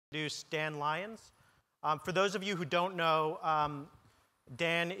Introduce Dan Lyons. For those of you who don't know,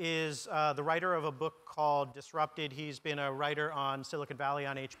 Dan is the writer of a book called Disrupted. He's been a writer on Silicon Valley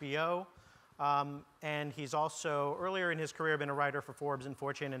on HBO. And he's also, earlier in his career, been a writer for Forbes and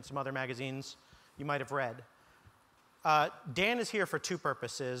Fortune and some other magazines you might have read. Dan is here for two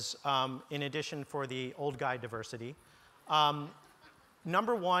purposes, in addition for the old guy diversity.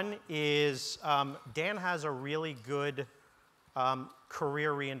 Number one is Dan has a really good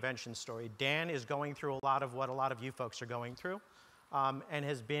career reinvention story. Dan is going through a lot of what a lot of you folks are going through and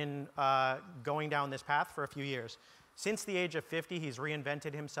has been going down this path for a few years. Since the age of 50, he's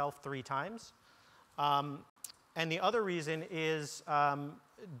reinvented himself 3 times. And the other reason is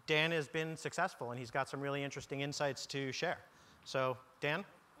Dan has been successful, and he's got some really interesting insights to share. So, Dan?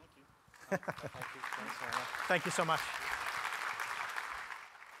 Thank you. Thank you. Thanks very much. Thank you so much.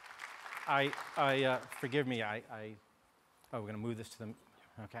 Forgive me, oh, we're going to move this to the,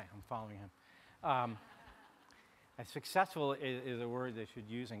 okay, I'm following him. Successful is a word they should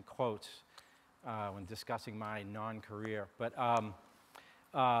use in quotes when discussing my non-career. But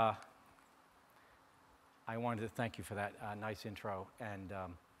I wanted to thank you for that nice intro and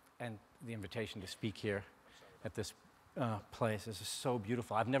the invitation to speak here at this place. This is so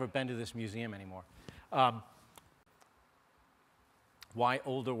beautiful. I've never been to this museum anymore. Why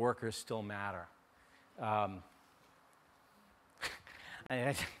older workers still matter.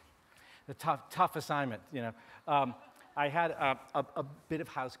 The tough assignment, you know. I had a bit of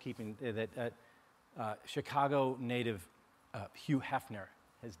housekeeping that Chicago native Hugh Hefner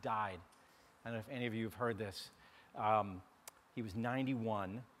has died. I don't know if any of you have heard this. He was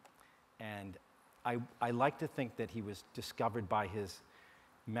 91, and I like to think that he was discovered by his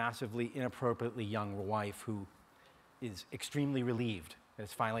massively inappropriately young wife, who is extremely relieved that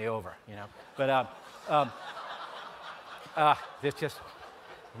it's finally over, you know. But it's just,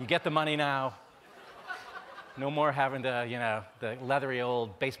 you get the money now. No more having to, you know, the leathery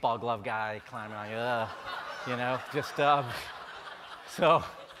old baseball glove guy climbing on you, you know, just, so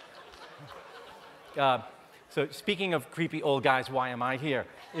speaking of creepy old guys, why am I here,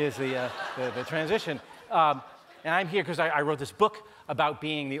 is the transition. And I'm here because I wrote this book about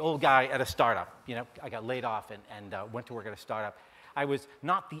being the old guy at a startup. You know, I got laid off and went to work at a startup. I was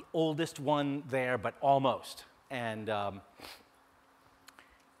not the oldest one there, but almost. And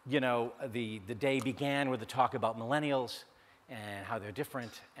you know, the day began with a talk about millennials and how they're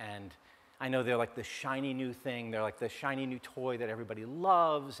different. And I know they're like the shiny new thing. They're like the shiny new toy that everybody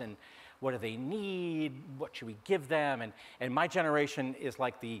loves. And what do they need? What should we give them? And my generation is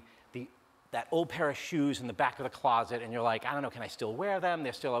like that old pair of shoes in the back of the closet. And you're like, I don't know, can I still wear them?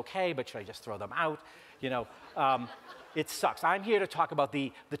 They're still OK, but should I just throw them out? You know, it sucks. I'm here to talk about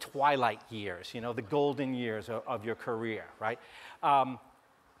the twilight years, you know, the golden years of your career, right?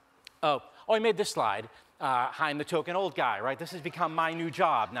 Oh, I made this slide. Hi, I'm the token old guy, right? This has become my new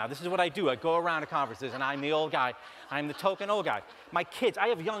job now. This is what I do. I go around to conferences, and I'm the old guy. I'm the token old guy. My kids, I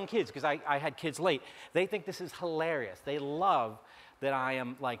have young kids, because I had kids late. They think this is hilarious. They love that I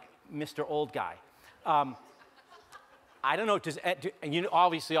am like Mr. Old Guy. I don't know, and you know,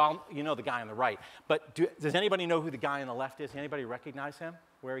 obviously, you know the guy on the right, but does anybody know who the guy on the left is? Anybody recognize him,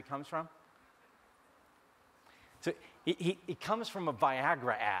 where he comes from? So he comes from a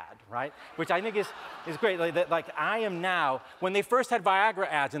Viagra ad, right? Which I think is great. Like I am now, when they first had Viagra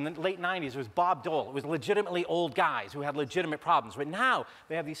ads in the late 90s, it was Bob Dole. It was legitimately old guys who had legitimate problems. But now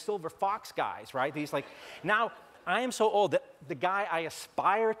they have these silver fox guys, right? These like, now I am so old that the guy I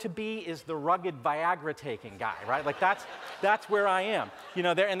aspire to be is the rugged Viagra taking guy, right? Like that's where I am. You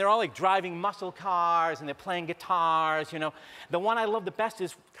know, they're all like driving muscle cars and they're playing guitars, you know. The one I love the best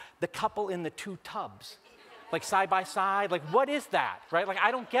is the couple in the 2 tubs. Like side by side, like what is that, right? Like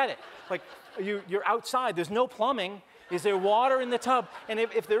I don't get it. Like you're outside, there's no plumbing. Is there water in the tub? And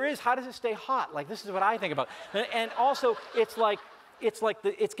if there is, how does it stay hot? Like this is what I think about. And also, it's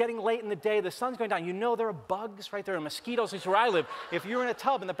getting late in the day, the sun's going down. You know there are bugs, right? There are mosquitoes. It's where I live. If you're in a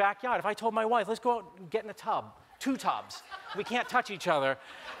tub in the backyard, if I told my wife, let's go out and get in a tub, 2 tubs. We can't touch each other,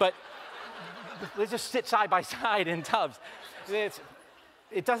 but let's just sit side by side in tubs. It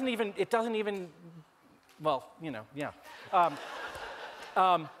doesn't even. Well, you know, yeah.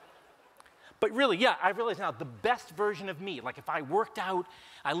 But really, yeah, I realize now the best version of me, like if I worked out,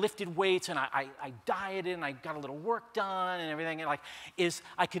 I lifted weights, and I dieted, and I got a little work done and everything, and like,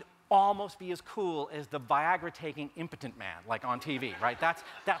 I could almost be as cool as the Viagra-taking impotent man, like on TV, right?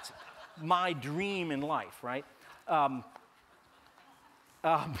 That's my dream in life, right?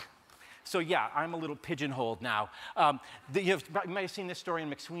 So yeah, I'm a little pigeonholed now. You might have seen this story in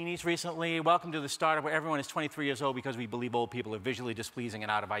McSweeney's recently. Welcome to the startup where everyone is 23 years old because we believe old people are visually displeasing and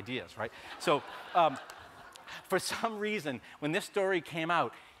out of ideas, right? So for some reason, when this story came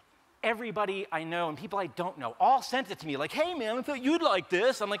out, everybody I know and people I don't know all sent it to me like, hey man, I thought you'd like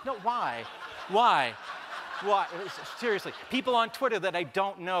this. I'm like, no, why? Why? Why? Seriously, people on Twitter that I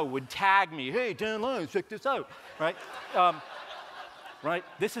don't know would tag me, hey, Dan Lyons, check this out, right? Right?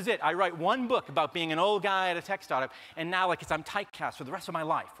 This is it. I write one book about being an old guy at a tech startup, and now like I'm typecast for the rest of my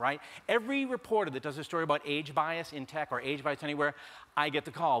life, right? Every reporter that does a story about age bias in tech or age bias anywhere, I get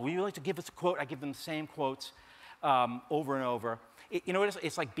the call. Would you like to give us a quote? I give them the same quotes over and over. You know what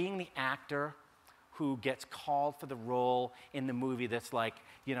it's like being the actor who gets called for the role in the movie that's like,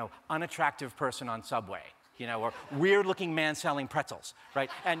 you know, unattractive person on Subway. You know, or weird-looking man selling pretzels, right?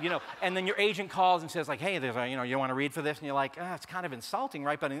 And you know, and then your agent calls and says like, "Hey, there's a, you know, you want to read for this?" And you're like, "It's kind of insulting,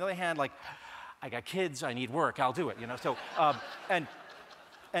 right?" But on the other hand, like, I got kids, I need work, I'll do it, you know. So, and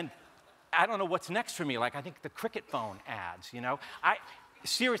I don't know what's next for me. Like, I think the cricket phone ads, you know.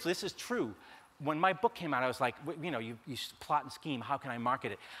 Seriously, this is true. When my book came out, I was like, you know, you plot and scheme. How can I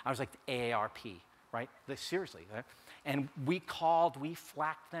market it? I was like the AARP, right? Seriously. Right? And we called, we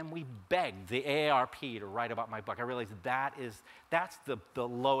flacked them, we begged the AARP to write about my book. I realized that's the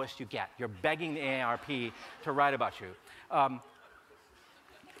lowest you get. You're begging the AARP to write about you. But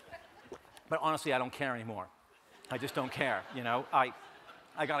honestly, I don't care anymore. I just don't care, you know.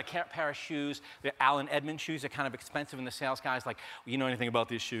 I got a pair of shoes. They're Allen Edmonds shoes. They're kind of expensive, and the sales guy's like, well, you know anything about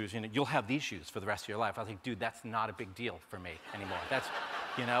these shoes? You know, you'll have these shoes for the rest of your life. I was like, dude, that's not a big deal for me anymore. That's,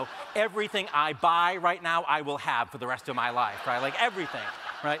 you know, everything I buy right now, I will have for the rest of my life, right? Like everything,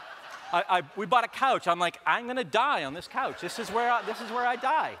 right? We bought a couch. I'm like, I'm gonna die on this couch. This is where I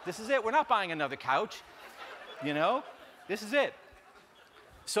die. This is it. We're not buying another couch, you know. This is it.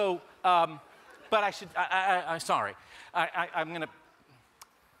 So, but I'm sorry.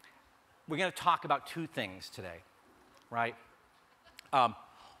 We're going to talk about two things today, right?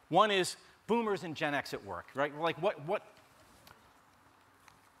 One is boomers and Gen X at work, right? Like what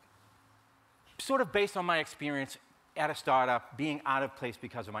sort of based on my experience at a startup, being out of place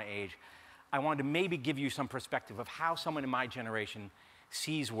because of my age, I wanted to maybe give you some perspective of how someone in my generation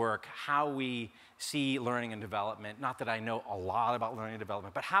sees work, how we see learning and development. Not that I know a lot about learning and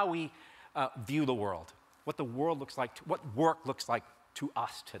development, but how we view the world, what the world looks like, what work looks like to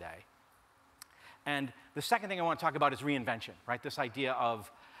us today. And the second thing I want to talk about is reinvention, right? This idea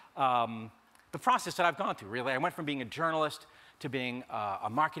of the process that I've gone through, really. I went from being a journalist to being a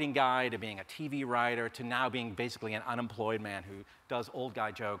marketing guy to being a TV writer to now being basically an unemployed man who does old guy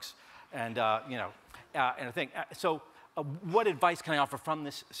jokes and, you know, and I think, so what advice can I offer from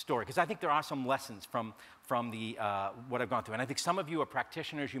this story? Because I think there are some lessons from the, what I've gone through. And I think some of you are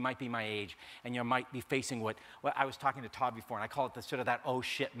practitioners, you might be my age, and you might be facing what I was talking to Todd before, and I call it the sort of that oh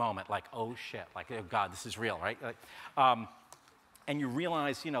shit moment, like oh shit, like oh God, this is real, right? Like, and you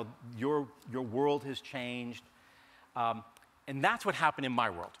realize, you know, your world has changed. And that's what happened in my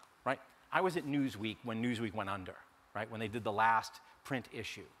world, right? I was at Newsweek when Newsweek went under, right? When they did the last print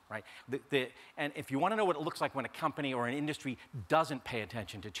issue, right? And if you want to know what it looks like when a company or an industry doesn't pay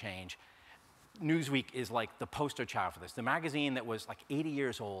attention to change, Newsweek is like the poster child for this. The magazine that was like 80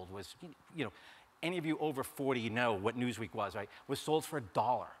 years old was, you know, any of you over 40 know what Newsweek was, right? Was sold for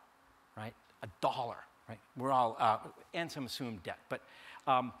 $1, right? $1, right? We're all, and some assumed debt. But,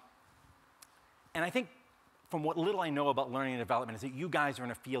 and I think from what little I know about learning and development is that you guys are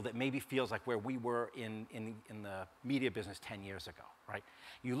in a field that maybe feels like where we were in the media business 10 years ago, right?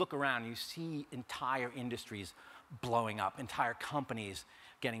 You look around and you see entire industries blowing up, entire companies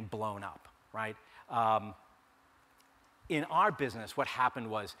getting blown up, right? In our business, what happened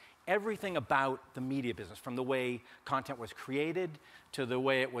was everything about the media business, from the way content was created, to the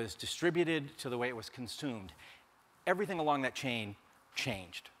way it was distributed, to the way it was consumed, everything along that chain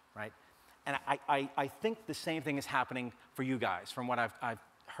changed, right? And I think the same thing is happening for you guys, from what I've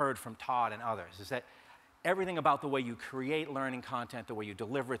heard from Todd and others, is that everything about the way you create learning content, the way you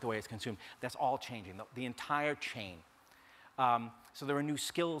deliver it, the way it's consumed, that's all changing, the entire chain. So there are new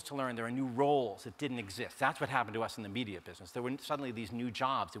skills to learn, there are new roles that didn't exist. That's what happened to us in the media business. There were suddenly these new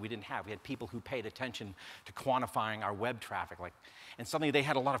jobs that we didn't have. We had people who paid attention to quantifying our web traffic, and suddenly they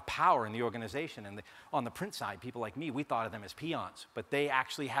had a lot of power in the organization. And on the print side, people like me, we thought of them as peons, but they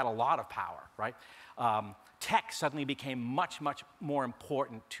actually had a lot of power, right? Tech suddenly became much, much more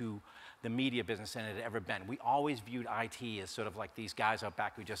important to the media business than it had ever been. We always viewed IT as sort of like these guys out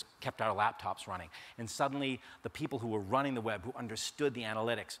back who just kept our laptops running. And suddenly, the people who were running the web, who understood the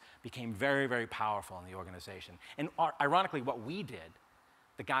analytics, became very, very powerful in the organization. And ironically, what we did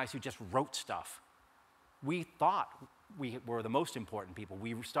the guys who just wrote stuff, we thought we were the most important people.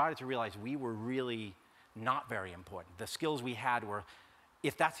 We started to realize we were really not very important. The skills we had were,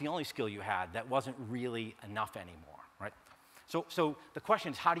 if that's the only skill you had, that wasn't really enough anymore, right? So the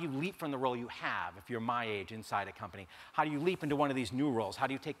question is, how do you leap from the role you have, if you're my age, inside a company? How do you leap into one of these new roles? How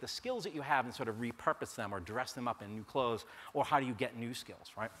do you take the skills that you have and sort of repurpose them or dress them up in new clothes? Or how do you get new skills,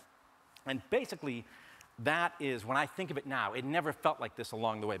 right? And basically, that is, when I think of it now, it never felt like this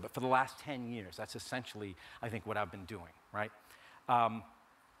along the way, but for the last 10 years, that's essentially, I think, what I've been doing, right?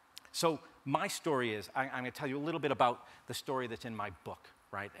 So my story is, I'm going to tell you a little bit about the story that's in my book,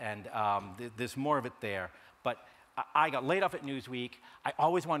 right? And there's more of it there. But I got laid off at Newsweek. I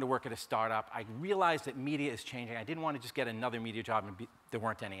always wanted to work at a startup. I realized that media is changing. I didn't want to just get another media job, and there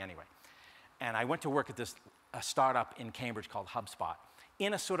weren't any anyway. And I went to work at a startup in Cambridge called HubSpot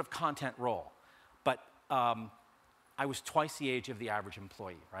in a sort of content role. But I was twice the age of the average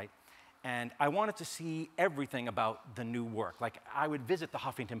employee, right? And I wanted to see everything about the new work. Like, I would visit the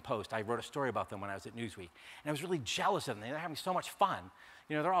Huffington Post. I wrote a story about them when I was at Newsweek. And I was really jealous of them. They were having so much fun.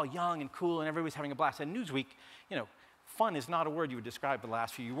 You know, they're all young and cool, and everybody's having a blast. And Newsweek, you know, fun is not a word you would describe the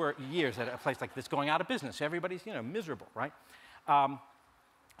last few years at a place like this going out of business. Everybody's, you know, miserable, right?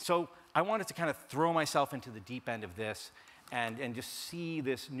 So I wanted to kind of throw myself into the deep end of this and just see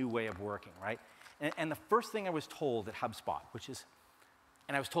this new way of working, right? And the first thing I was told at HubSpot, which is,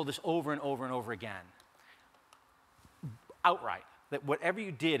 and I was told this over and over and over again, outright, that whatever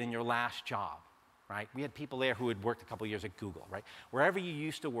you did in your last job, right? We had people there who had worked a couple years at Google, right? Wherever you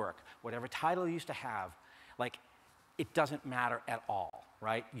used to work, whatever title you used to have, like, it doesn't matter at all,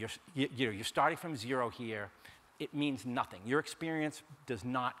 right? You're starting from zero here. It means nothing. Your experience does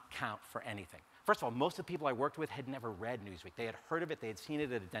not count for anything. First of all, most of the people I worked with had never read Newsweek. They had heard of it, they had seen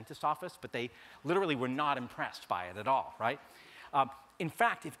it at a dentist's office, but they literally were not impressed by it at all, right? In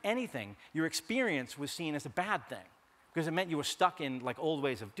fact, if anything, your experience was seen as a bad thing, because it meant you were stuck in like old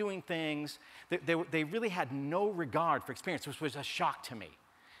ways of doing things. They really had no regard for experience, which was a shock to me.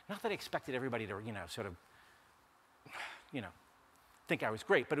 Not that I expected everybody to, you know, sort of, you know, think I was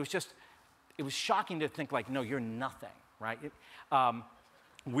great, but it was shocking to think like, no, you're nothing, right?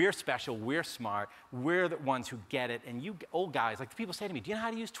 We're special, we're smart, we're the ones who get it, and you old guys, like people say to me, do you know how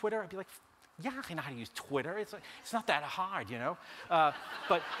to use Twitter? I'd be like, yeah, I know how to use Twitter. It's not that hard, you know?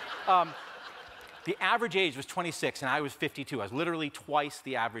 But the average age was 26, and I was 52. I was literally twice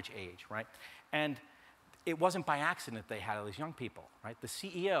the average age, right? And it wasn't by accident they had all these young people, right? The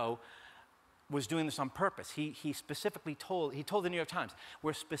CEO was doing this on purpose. He specifically told the New York Times,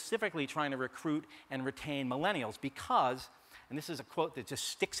 we're specifically trying to recruit and retain millennials because, and this is a quote that just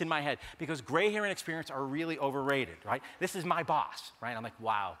sticks in my head, because gray hair and experience are really overrated, right? This is my boss, right? I'm like,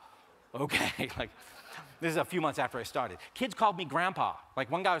 wow, okay. Like, this is a few months after I started. Kids called me Grandpa. Like,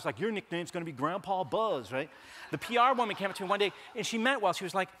 one guy was like, your nickname's gonna be Grandpa Buzz, right? The PR woman came up to me one day, and she meant well. She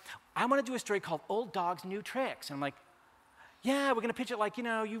was like, I wanna do a story called Old Dogs, New Tricks. And I'm like, yeah, we're gonna pitch it like, you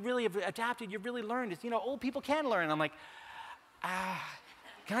know, you really have adapted, you've really learned. It's, you know, old people can learn. And I'm like,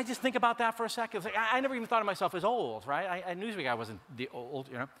 can I just think about that for a second? It's like, I never even thought of myself as old, right? At Newsweek, I wasn't the old,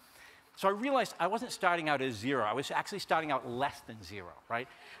 you know? So I realized I wasn't starting out as zero. I was actually starting out less than zero, right?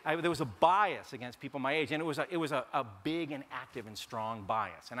 There was a bias against people my age, and it was a big and active and strong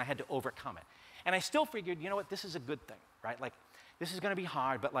bias, and I had to overcome it. And I still figured, you know what, this is a good thing, right? Like, this is gonna be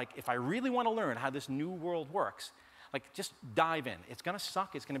hard, but like, if I really wanna learn how this new world works, like, just dive in. It's gonna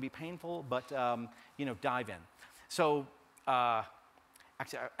suck, it's gonna be painful, but, you know, dive in. So,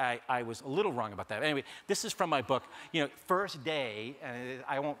 actually, I was a little wrong about that. Anyway, this is from my book. You know, first day, and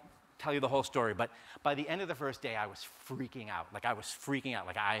I won't tell you the whole story, but by the end of the first day, I was freaking out. Like, I was freaking out.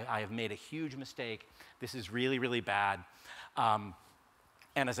 Like, I have made a huge mistake. This is really, really bad. And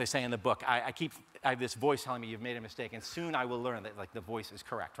as I say in the book, I have this voice telling me you've made a mistake, and soon I will learn that, like, the voice is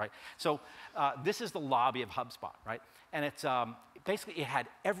correct, right? So this is the lobby of HubSpot, right? And it's basically, it had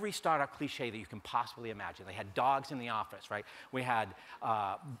every startup cliche that you can possibly imagine. They had dogs in the office, right? We had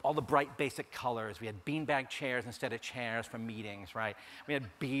all the bright basic colors. We had beanbag chairs instead of chairs for meetings, right? We had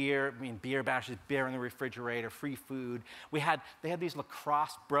beer, beer bashes, beer in the refrigerator, free food. They had these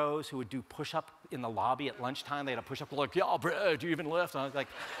lacrosse bros who would do push-up in the lobby at lunchtime. They had a push-up like, yeah, bro, do you even lift? And I was like,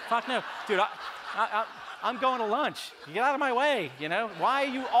 fuck no. Dude, I'm going to lunch. Get out of my way, you know? Why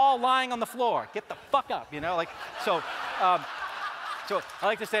are you all lying on the floor? Get the fuck up, you know? Like, so I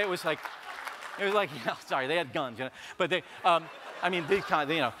like to say it was like, you know, sorry, they had guns, you know? But they, I mean, these kind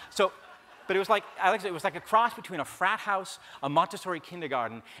of, you know, so, but it was like, I like to say, it was like a cross between a frat house, a Montessori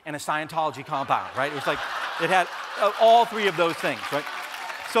kindergarten, and a Scientology compound, right? It was like, it had all three of those things, right?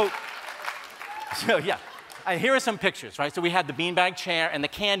 So yeah. here are some pictures, right? So we had the beanbag chair and the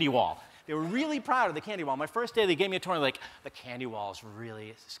candy wall. They were really proud of the candy wall. My first day, they gave me a tour, like, the candy wall is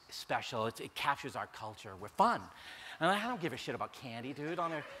really special. It captures our culture. We're fun. And I don't give a shit about candy, dude.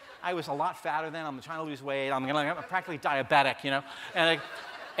 I was a lot fatter then. I'm trying to lose weight. I'm practically diabetic, you know? And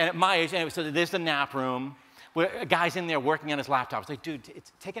at my age, anyway, so there's the nap room. Where a guy's in there working on his laptop. It's like, dude,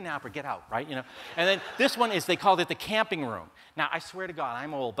 take a nap or get out, right? You know? And then this one is, they called it the camping room. Now, I swear to God,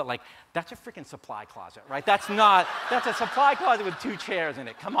 I'm old, but like, that's a freaking supply closet, right? That's a supply closet with 2 chairs in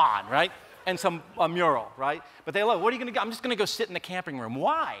it. Come on, right? And a mural, right? But they love, what are you gonna do? I'm just gonna go sit in the camping room.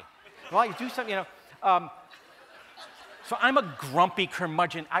 Why? Well, you do something, you know. So I'm a grumpy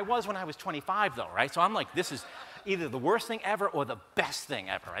curmudgeon. I was when I was 25, though, right? So I'm like, this is either the worst thing ever or the best thing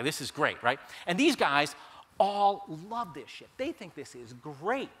ever, right? This is great, right? And these guys all love this shit. They think this is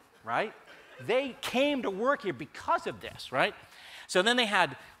great, right? They came to work here because of this, right? So then they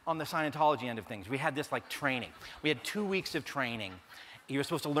had, on the Scientology end of things, we had this like training. We had 2 weeks of training. You were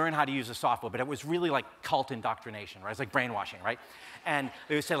supposed to learn how to use the software, but it was really like cult indoctrination, right? It's like brainwashing, right? And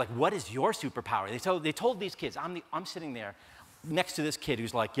they would say like, what is your superpower? They told these kids, I'm sitting there next to this kid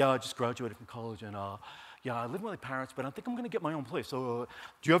who's like, yeah, I just graduated from college and yeah, I live with my parents, but I think I'm going to get my own place. So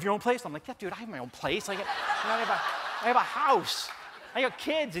do you have your own place? I'm like, yeah, dude, I have my own place. I have a house. I got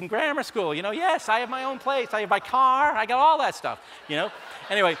kids in grammar school. You know, yes, I have my own place. I have my car. I got all that stuff, you know?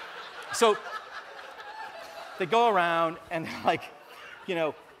 Anyway, so they go around and like, you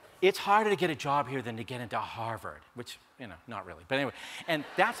know, it's harder to get a job here than to get into Harvard, which, you know, not really. But anyway, and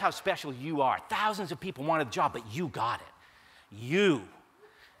that's how special you are. Thousands of people wanted the job, but you got it.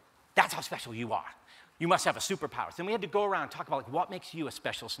 That's how special you are. You must have a superpower. So we had to go around and talk about like, what makes you a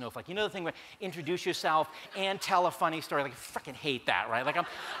special snowflake. You know the thing where introduce yourself and tell a funny story. Like, I freaking hate that, right? Like,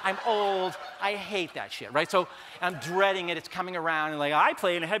 I'm old. I hate that shit, right? So I'm dreading it. It's coming around. And like, I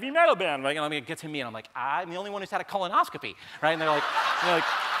play in a heavy metal band. Like, and it gets to me, and I'm like, I'm the only one who's had a colonoscopy, right? And they're like,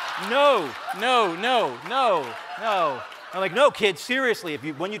 no. I'm like, no, kid, seriously.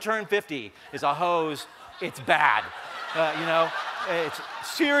 When you turn 50, is a hose. It's bad, you know. It's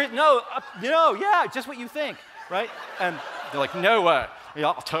serious. No, yeah, just what you think, right? And they're like, no, yeah,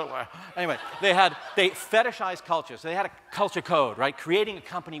 I'll tell you. Anyway, they fetishized culture. So they had a culture code, right? Creating a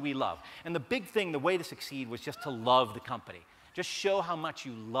company we love. And the big thing, the way to succeed was just to love the company. Just show how much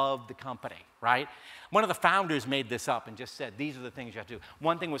you love the company, right? One of the founders made this up and just said, these are the things you have to do.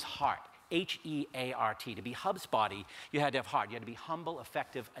 One thing was heart. H-E-A-R-T. To be HubSpotty, you had to have heart. You had to be humble,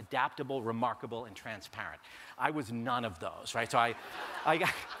 effective, adaptable, remarkable, and transparent. I was none of those, right? So I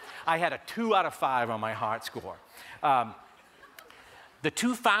had a 2 out of 5 on my heart score. The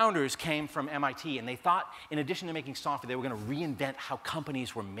 2 founders came from MIT, and they thought, in addition to making software, they were going to reinvent how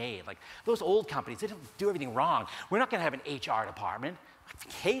companies were made. Like, those old companies, they didn't do everything wrong. We're not going to have an HR department.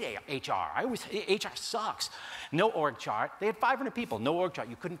 I hate HR. HR sucks. No org chart. They had 500 people, no org chart.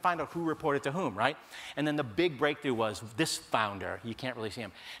 You couldn't find out who reported to whom, right? And then the big breakthrough was this founder, you can't really see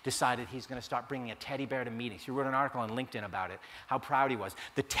him, decided he's going to start bringing a teddy bear to meetings. He wrote an article on LinkedIn about it, how proud he was.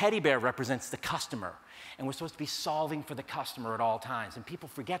 The teddy bear represents the customer, and we're supposed to be solving for the customer at all times, and people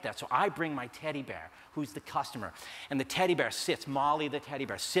forget that. So I bring my teddy bear, who's the customer, and the teddy bear sits, Molly the teddy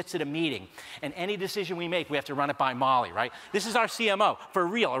bear, sits at a meeting, and any decision we make, we have to run it by Molly, right? This is our CMO, for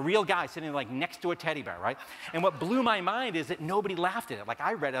real, a real guy sitting like next to a teddy bear, right? And what blew my mind is that nobody laughed at it. Like,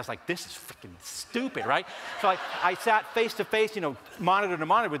 I read it, I was like, this is freaking stupid, right? So I sat face to face, you know, monitor to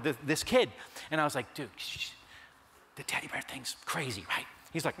monitor with this kid, and I was like, dude, the teddy bear thing's crazy, right?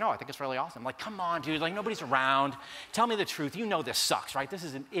 He's like, no, I think it's really awesome. I'm like, come on, dude, like, nobody's around. Tell me the truth. You know this sucks, right? This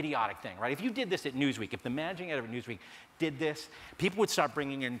is an idiotic thing, right? If you did this at Newsweek, if the managing editor of Newsweek did this, people would start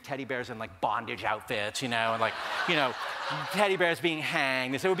bringing in teddy bears in, like, bondage outfits, you know, and, like, you know, teddy bears being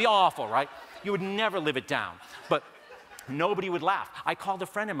hanged. It would be awful, right? You would never live it down. But nobody would laugh. I called a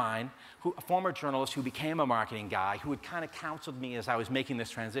friend of mine, a former journalist who became a marketing guy, who had kind of counseled me as I was making this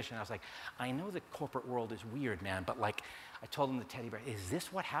transition. I was like, I know the corporate world is weird, man, but, like, I told him the teddy bear, is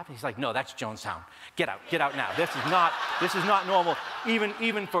this what happened? He's like, no, that's Jonestown. Get out now. This is not normal,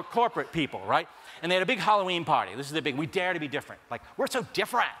 even for corporate people, right? And they had a big Halloween party. This is the big, we dare to be different. Like, we're so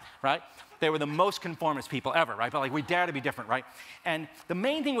different, right? They were the most conformist people ever, right? But like, we dare to be different, right? And the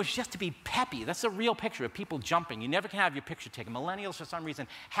main thing was just to be peppy. That's a real picture of people jumping. You never can have your picture taken. Millennials, for some reason,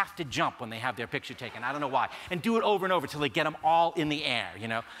 have to jump when they have their picture taken. I don't know why. And do it over and over till they get them all in the air, you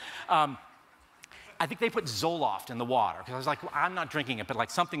know? I think they put Zoloft in the water, because I was like, well, I'm not drinking it, but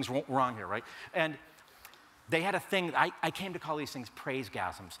like, something's wrong here, right? And they had a thing, I came to call these things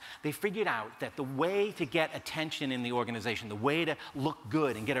praisegasms. They figured out that the way to get attention in the organization, the way to look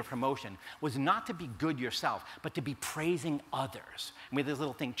good and get a promotion, was not to be good yourself, but to be praising others. And we had this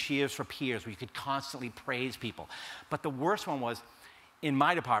little thing, Cheers for Peers, where you could constantly praise people. But the worst one was, in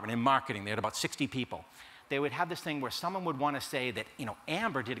my department, in marketing, they had about 60 people. They would have this thing where someone would want to say that, you know,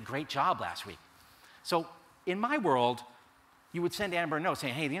 Amber did a great job last week. So in my world, you would send Amber a note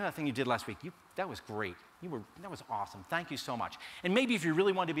saying, hey, you know that thing you did last week? That was great. That was awesome. Thank you so much. And maybe if you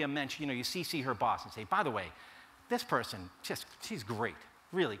really wanted to be a mensch, you know, you CC her boss and say, by the way, this person, she's great.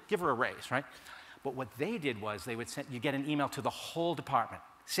 Really, give her a raise, right? But what they did was they would send, you get an email to the whole department,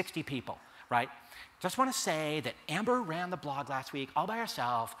 60 people, right? Just want to say that Amber ran the blog last week all by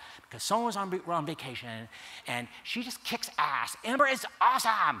herself because someone was on vacation, and she just kicks ass. Amber is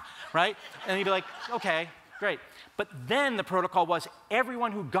awesome, right? And you'd be like, okay, great. But then the protocol was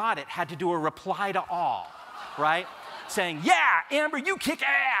everyone who got it had to do a reply to all, right? Saying, yeah, Amber, you kick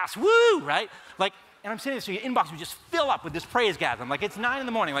ass, woo, right? Like, and I'm saying this, so your inbox would just fill up with this praisegasm. Like, it's 9 in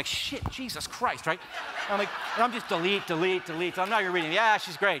the morning, like, shit, Jesus Christ, right? And I'm like, and I'm just delete. So I'm not even reading. Yeah,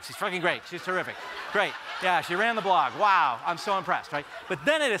 she's great. She's freaking great. She's terrific. Great. Yeah, she ran the blog. Wow, I'm so impressed, right? But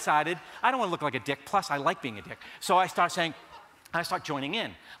then I decided, I don't want to look like a dick. Plus, I like being a dick. So I start joining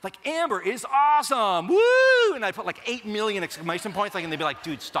in. Like, Amber is awesome, woo! And I put like 8 million exclamation points, like, and they'd be like,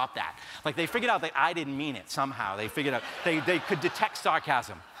 dude, stop that. Like, they figured out that I didn't mean it somehow. They figured out, they could detect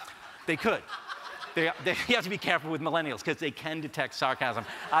sarcasm. They could. You have to be careful with millennials because they can detect sarcasm.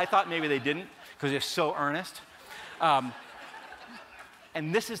 I thought maybe they didn't because they're so earnest. And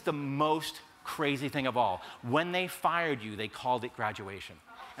this is the most crazy thing of all. When they fired you, they called it graduation.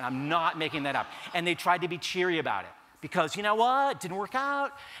 And I'm not making that up. And they tried to be cheery about it because, you know what, it didn't work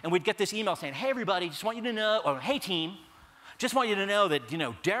out. And we'd get this email saying, hey, everybody, just want you to know, or hey, team, just want you to know that, you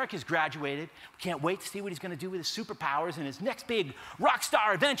know, Derek has graduated. We can't wait to see what he's going to do with his superpowers in his next big rock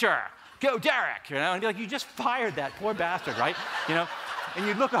star adventure. Go, Derek, you know, and be like, you just fired that poor bastard, right? You know, and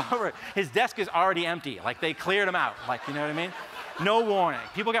you look over, his desk is already empty. Like, they cleared him out, like, you know what I mean? No warning.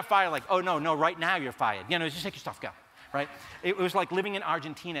 People get fired like, oh, no, right now you're fired. You know, just take your stuff, go, right? It was like living in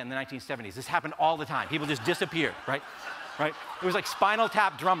Argentina in the 1970s. This happened all the time. People just disappeared, right? Right? It was like Spinal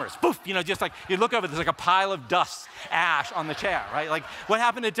Tap drummers. Poof, you know, just like, you look over, there's like a pile of dust, ash on the chair, right? Like, what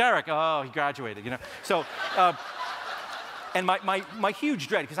happened to Derek? Oh, he graduated, you know? So, and my huge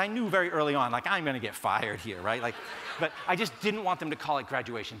dread, because I knew very early on, like, I'm going to get fired here, right? Like, but I just didn't want them to call it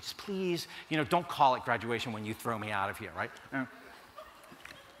graduation. Just please, you know, don't call it graduation when you throw me out of here, right?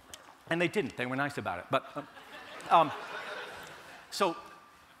 And they didn't. They were nice about it. But so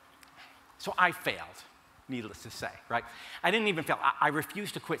I failed, needless to say, right? I didn't even fail. I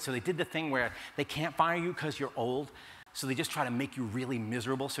refused to quit. So they did the thing where they can't fire you because you're old. So they just try to make you really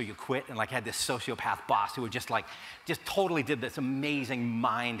miserable so you quit, and like had this sociopath boss who would just totally did this amazing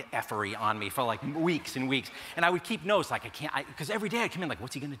mind effery on me for like weeks and weeks. And I would keep notes like because every day I'd come in like,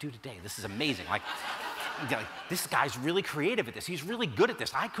 what's he gonna do today? This is amazing. Like, this guy's really creative at this. He's really good at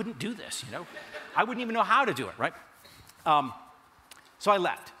this. I couldn't do this, you know? I wouldn't even know how to do it, right? So I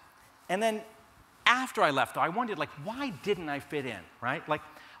left. And then after I left, though, I wondered, like, why didn't I fit in, right? Like,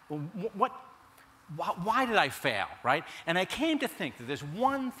 why did I fail, right? And I came to think that there's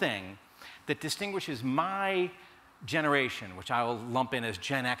one thing that distinguishes my generation, which I will lump in as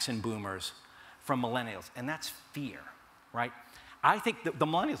Gen X and boomers, from millennials, and that's fear, right? I think that the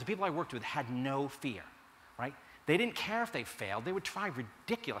millennials, the people I worked with, had no fear, right? They didn't care if they failed. They would try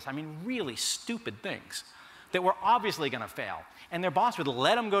ridiculous, I mean, really stupid things that were obviously going to fail. And their boss would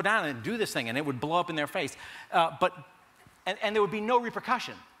let them go down and do this thing, and it would blow up in their face. And there would be no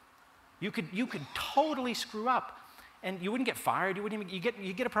repercussion. You could totally screw up, and you wouldn't get fired. You wouldn't even,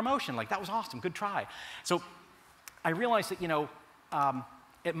 you get a promotion. Like, that was awesome. Good try. So I realized that, you know,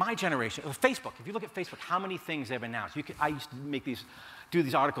 at my generation, Facebook, if you look at Facebook, how many things they've announced. I used to do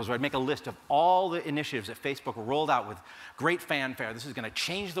these articles where I'd make a list of all the initiatives that Facebook rolled out with great fanfare. This is going to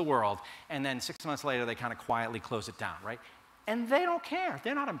change the world. And then 6 months later, they kind of quietly close it down, right? And they don't care.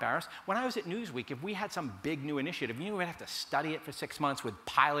 They're not embarrassed. When I was at Newsweek, if we had some big new initiative, you know, we'd have to study it for 6 months, we'd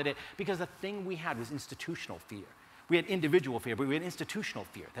pilot it, because the thing we had was institutional fear. We had individual fear, but we had institutional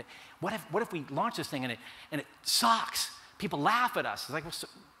fear. That what if we launch this thing and it sucks? People laugh at us. It's like,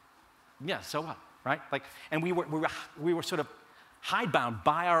 well, so what, right? Like, and we were sort of hidebound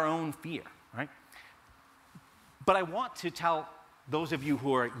by our own fear, right? But I want to tell those of you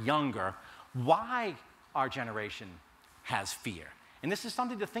who are younger why our generation has fear. And this is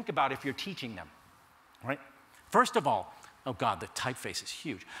something to think about if you're teaching them, right? First of all, Oh God, the typeface is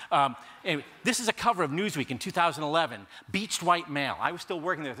huge. Anyway, this is a cover of Newsweek in 2011, beached white male. I was still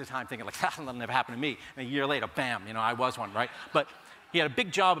working there at the time thinking like, that'll never happen to me. And a year later, bam, you know, I was one, right? But he had a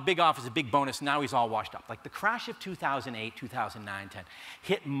big job, a big office, a big bonus, now he's all washed up. Like the crash of 2008, 2009, 10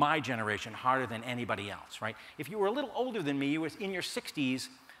 hit my generation harder than anybody else, right? If you were a little older than me, you were in your 60s,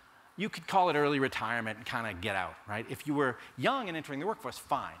 you could call it early retirement and kind of get out, right? If you were young and entering the workforce,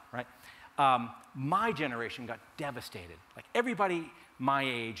 fine, right? My generation got devastated. Like everybody my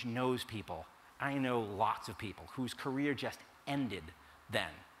age knows people. I know lots of people whose career just ended then,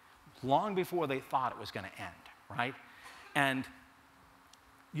 long before they thought it was going to end, right? And,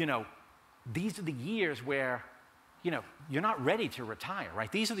 you know, these are the years where, you know, you're not ready to retire,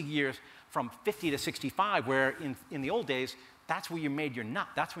 right? These are the years from 50 to 65 where in the old days, that's where you made your nut.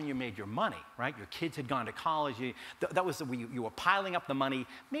 That's when you made your money, right? Your kids had gone to college. That was where you were piling up the money.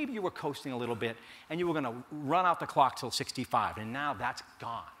 Maybe you were coasting a little bit, and you were going to run out the clock till 65. And now that's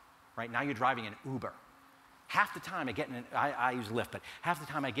gone, right? Now you're driving an Uber. Half the time I get in, I use Lyft, but half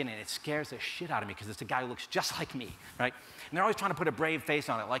the time I get in, it scares the shit out of me because it's a guy who looks just like me, right? And they're always trying to put a brave face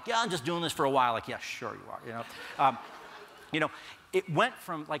on it, like, yeah, I'm just doing this for a while. Like, yeah, sure you are, you know? You know, it went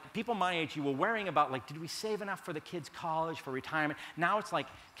from, like, people my age, you were worrying about, like, did we save enough for the kids' college, for retirement? Now it's like,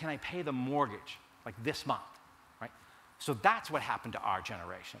 can I pay the mortgage, like, this month, right? So that's what happened to our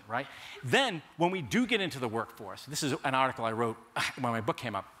generation, right? Then, when we do get into the workforce, this is an article I wrote when my book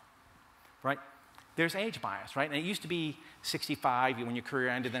came up, right? There's age bias, right? And it used to be 65 when your career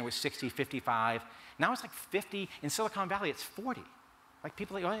ended, then it was 60, 55. Now it's like 50. In Silicon Valley, it's 40. Like,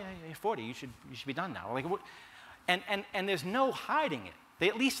 people are like, oh, yeah, you're 40, you should be done now. Like, what? And there's no hiding it. They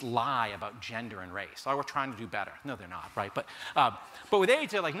at least lie about gender and race. Oh, we're trying to do better. No, they're not, right? But with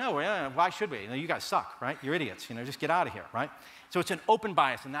age, they're like, no, why should we? You know, you guys suck, right? You're idiots. You know, just get out of here, right? So it's an open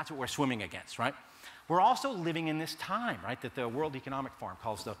bias, and that's what we're swimming against, right? We're also living in this time, right, that the World Economic Forum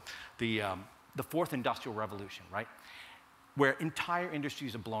calls the fourth industrial revolution, right? Where entire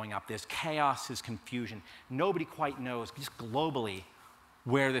industries are blowing up. There's chaos, there's confusion. Nobody quite knows, just globally,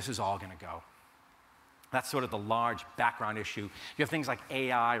 where this is all going to go. That's sort of the large background issue. You have things like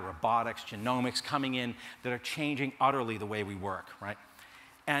AI, robotics, genomics coming in that are changing utterly the way we work, right?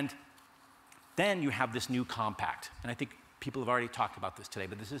 And then you have this new compact. And I think people have already talked about this today,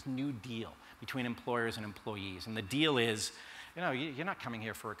 but there's this new deal between employers and employees. And the deal is, you know, you're not coming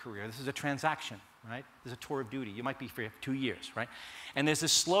here for a career. This is a transaction, right? This is a tour of duty. You might be for 2 years, right? And there's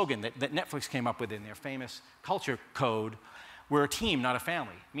this slogan that Netflix came up with in their famous culture code: we're a team, not a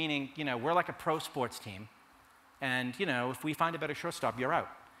family. Meaning, you know, we're like a pro sports team, and, you know, if we find a better shortstop, you're out.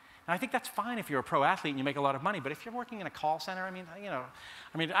 And I think that's fine if you're a pro athlete and you make a lot of money, but if you're working in a call center, I mean, you know,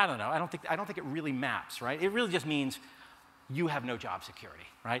 I don't know. I don't think it really maps, right? It really just means you have no job security,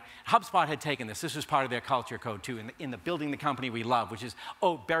 right? HubSpot had taken this. This was part of their culture code, too, in the building the company we love, which is,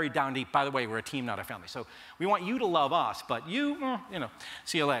 oh, buried down deep, by the way, we're a team, not a family. So we want you to love us, but you know,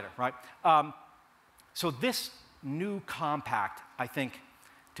 see you later, right? So this new compact, I think,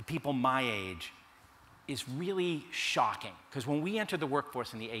 to people my age, is really shocking. Because when we entered the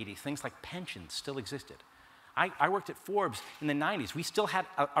workforce in the 80s, things like pensions still existed. I worked at Forbes in the 90s. We still had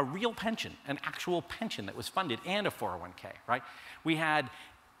a real pension, an actual pension that was funded, and a 401k, right? We had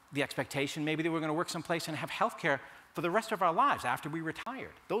the expectation maybe that we were going to work someplace and have health care for the rest of our lives after we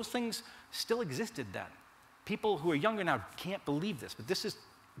retired. Those things still existed then. People who are younger now can't believe this, but this is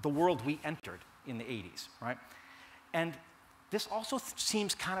the world we entered in the 80s, right? And this also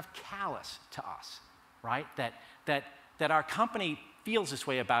seems kind of callous to us, right? That our company feels this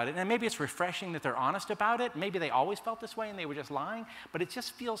way about it, and maybe it's refreshing that they're honest about it. Maybe they always felt this way and they were just lying, but it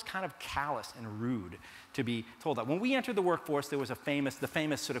just feels kind of callous and rude to be told that. When we entered the workforce, there was the famous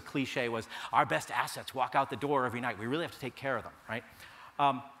sort of cliche was, our best assets walk out the door every night. We really have to take care of them, right?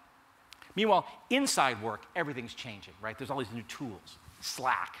 Meanwhile, inside work, everything's changing, right? There's all these new tools.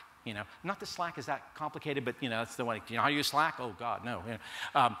 Slack, you know. Not that Slack is that complicated, but, you know, that's the one. You know how you use Slack? Oh, God, no. You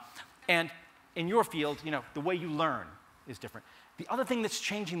know. And in your field, you know, the way you learn is different. The other thing that's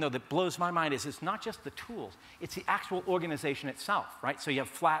changing, though, that blows my mind is it's not just the tools, it's the actual organization itself, right? So you have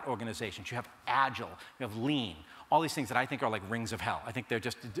flat organizations, you have agile, you have lean, all these things that I think are like rings of hell. I think they're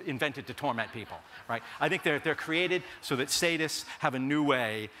just invented to torment people, right? I think they're created so that sadists have a new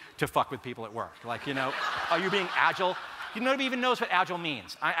way to fuck with people at work. Like, you know, are you being agile? Nobody even knows what agile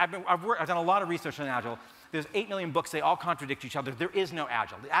means. I've done a lot of research on agile. There's 8 million books. They all contradict each other. There is no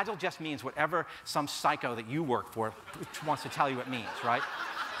agile. Agile just means whatever some psycho that you work for wants to tell you it means, right?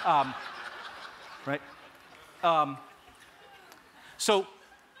 So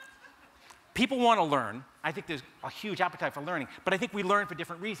people want to learn. I think there's a huge appetite for learning, but I think we learn for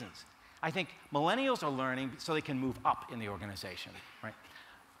different reasons. I think millennials are learning so they can move up in the organization, right?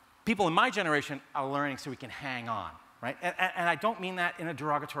 People in my generation are learning so we can hang on, right? And I don't mean that in a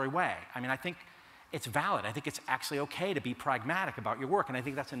derogatory way. I mean, I think it's valid. I think it's actually okay to be pragmatic about your work. And I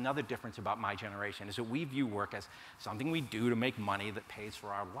think that's another difference about my generation, is that we view work as something we do to make money that pays for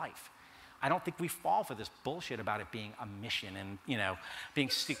our life. I don't think we fall for this bullshit about it being a mission and, you know,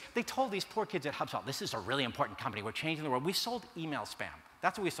 being... They told these poor kids at HubSpot, this is a really important company. We're changing the world. We sold email spam.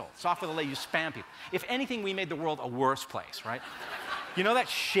 That's what we sold. Software that let you spam people. If anything, we made the world a worse place, right? You know that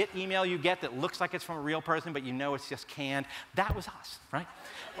shit email you get that looks like it's from a real person, but you know it's just canned? That was us, right?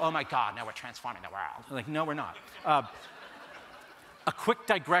 Oh my God, now we're transforming the world. Like, no, we're not. A quick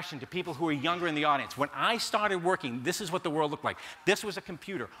digression to people who are younger in the audience. When I started working, this is what the world looked like. This was a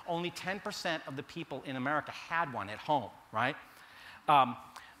computer. Only 10% of the people in America had one at home, right?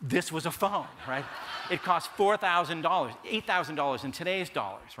 This was a phone, right? It cost $4,000, $8,000 in today's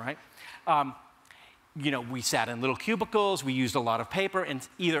dollars, right? You know, we sat in little cubicles, we used a lot of paper, and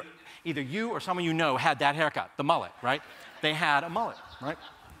either you or someone you know had that haircut, the mullet, right? They had a mullet, right?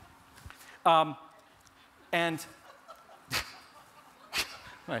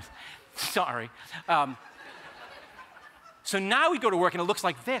 Sorry. So now we go to work and it looks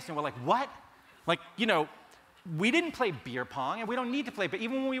like this, and we're like, what? Like, you know, we didn't play beer pong, and we don't need to play, but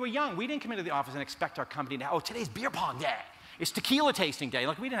even when we were young, we didn't come into the office and expect our company to, oh, today's beer pong day. It's tequila tasting day.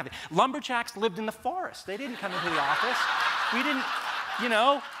 Like, we didn't have it. Lumberjacks lived in the forest. They didn't come into the office. We didn't, you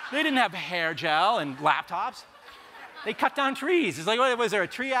know, they didn't have hair gel and laptops. They cut down trees. It's like, what, was there a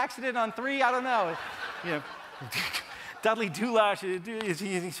tree accident on 3? I don't know. You know, Dudley Dulash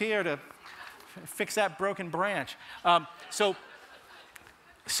is here to fix that broken branch. So,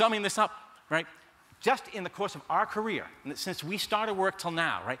 summing this up, right? Just in the course of our career, since we started work till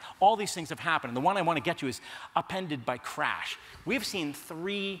now, right, all these things have happened. And the one I want to get to is upended by crash. We've seen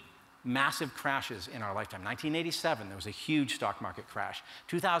 3 massive crashes in our lifetime. 1987, there was a huge stock market crash.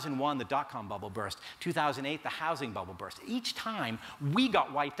 2001, the dot-com bubble burst. 2008, the housing bubble burst. Each time, we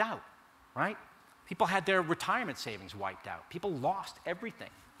got wiped out, right? People had their retirement savings wiped out. People lost everything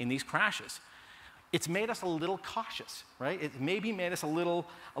in these crashes. It's made us a little cautious, right? It maybe made us a little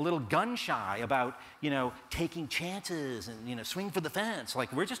gun shy about, you know, taking chances and, you know, swing for the fence.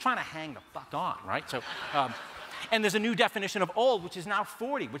 Like, we're just trying to hang the fuck on, right? So, and there's a new definition of old, which is now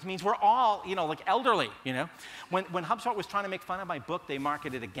 40, which means we're all, you know, like elderly, you know? When HubSpot was trying to make fun of my book, they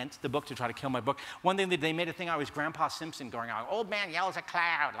marketed against the book to try to kill my book. One thing that they made a thing, I was Grandpa Simpson going out, old man yells at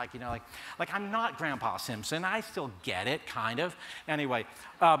cloud, like, you know, like I'm not Grandpa Simpson. I still get it, kind of. Anyway,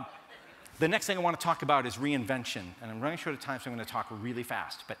 the next thing I want to talk about is reinvention. And I'm running short of time, so I'm going to talk really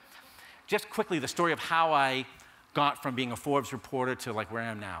fast. But just quickly, the story of how I got from being a Forbes reporter to like where I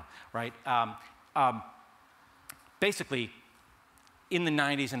am now, right? Basically, in the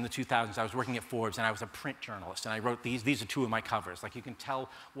 90s and the 2000s, I was working at Forbes, and I was a print journalist. And I wrote these. These are 2 of my covers. Like, you can tell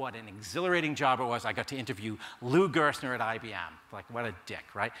what an exhilarating job it was. I got to interview Lou Gerstner at IBM. Like, what a dick,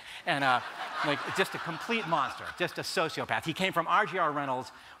 right? And like, just a complete monster, just a sociopath. He came from RGR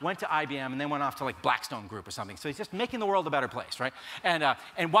Reynolds, went to IBM, and then went off to, like, Blackstone Group or something. So he's just making the world a better place, right? And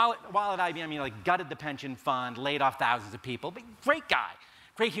while at IBM, he, like, gutted the pension fund, laid off thousands of people. But great guy,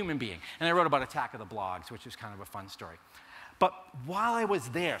 great human being. And I wrote about Attack of the Blogs, which was kind of a fun story. But while I was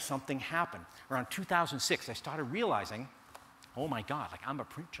there, something happened. Around 2006, I started realizing, oh my God, like, I'm a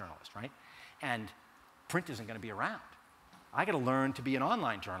print journalist, right? And print isn't going to be around. I got to learn to be an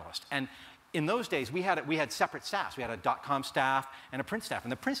online journalist. And in those days, we had separate staffs. We had a .com staff and a print staff.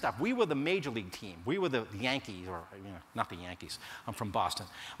 And the print staff, we were the major league team. We were the Yankees, or, you know, not the Yankees. I'm from Boston.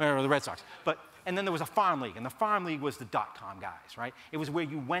 We were the Red Sox. And then there was a farm league, and the farm league was the .com guys, right? It was where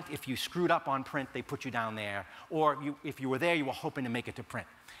you went if you screwed up on print, they put you down there, or if you were there, you were hoping to make it to print.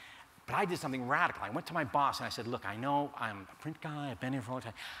 But I did something radical. I went to my boss and I said, look, I know I'm a print guy, I've been here for a long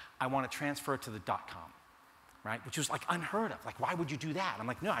time. I want to transfer to the .com, right? Which was like unheard of. Like, why would you do that? I'm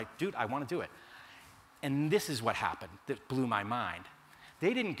like, no, dude, I want to do it. And this is what happened that blew my mind.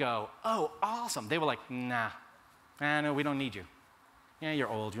 They didn't go, oh, awesome. They were like, nah, no, we don't need you. Yeah, you're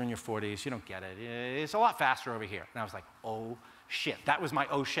old, you're in your 40s, you don't get it. It's a lot faster over here. And I was like, oh, shit. That was my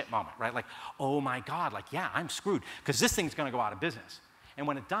oh, shit moment, right? Like, oh, my God, like, yeah, I'm screwed, because this thing's going to go out of business. And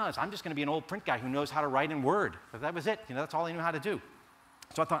when it does, I'm just going to be an old print guy who knows how to write in Word. But that was it. You know, that's all I knew how to do.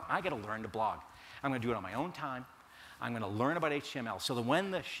 So I thought, I got to learn to blog. I'm going to do it on my own time. I'm going to learn about HTML so that when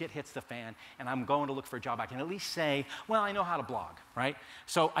the shit hits the fan and I'm going to look for a job, I can at least say, well, I know how to blog, right?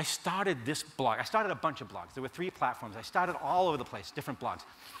 So I started this blog. I started a bunch of blogs. There were 3 platforms. I started all over the place, different blogs.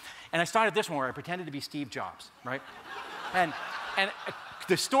 And I started this one where I pretended to be Steve Jobs, right? And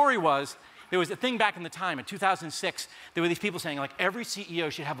the story was, there was a thing back in the time, in 2006, there were these people saying, like, every CEO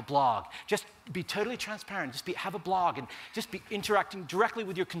should have a blog. Just be totally transparent, have a blog, and just be interacting directly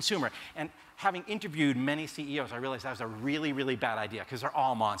with your consumer. And having interviewed many CEOs, I realized that was a really, really bad idea, because they're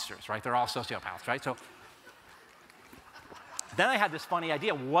all monsters, right? They're all sociopaths, right? So then I had this funny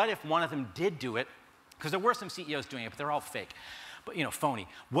idea. What if one of them did do it? Because there were some CEOs doing it, but they're all fake, but, you know, phony.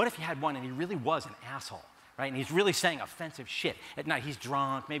 What if you had one and he really was an asshole? Right? And he's really saying offensive shit. At night, he's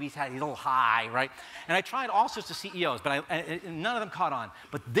drunk, maybe he's a little high, right? And I tried all sorts of CEOs, but none of them caught on.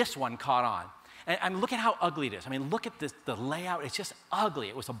 But this one caught on. And I mean, look at how ugly it is. I mean, look at this, the layout. It's just ugly.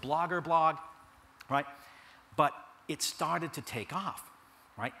 It was a blogger blog, right? But it started to take off,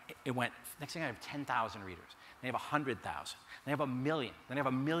 right? It went, next thing I have 10,000 readers. They have 100,000. They have 1 million. Then they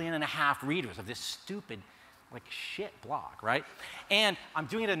have 1.5 million readers of this stupid, like, shit blog, right? And I'm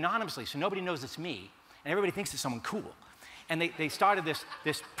doing it anonymously, so nobody knows it's me. And everybody thinks it's someone cool. And they started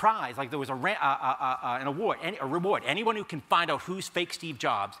this prize, like there was an award, a reward. Anyone who can find out who's fake Steve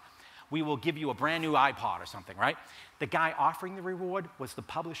Jobs, we will give you a brand new iPod or something, right? The guy offering the reward was the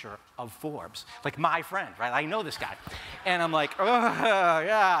publisher of Forbes, like my friend, right? I know this guy. And I'm like, oh,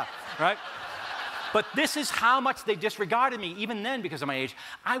 yeah, right? But this is how much they disregarded me. Even then, because of my age,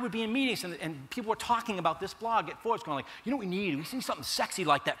 I would be in meetings and people were talking about this blog at Forbes, going like, you know what we need? We need something sexy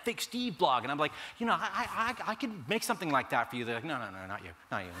like that fake Steve blog. And I'm like, you know, I could make something like that for you. They're like, no, not you,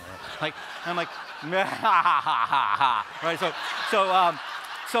 not you. Like, I'm like, ha ha ha ha, right?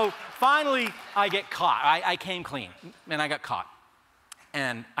 So finally, I get caught. I came clean, and I got caught.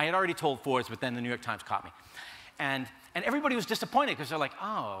 And I had already told Forbes, but then the New York Times caught me. And everybody was disappointed because they're like,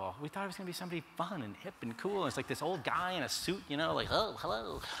 oh, we thought it was going to be somebody fun and hip and cool. And it's like this old guy in a suit, you know, like, oh,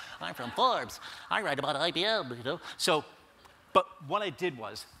 hello, I'm from Forbes. I write about IBM, you know. So, but what I did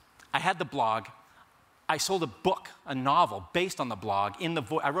was, I had the blog. I sold a book, a novel, based on the blog.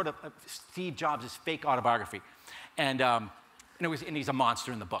 I wrote a Steve Jobs' fake autobiography. And he's a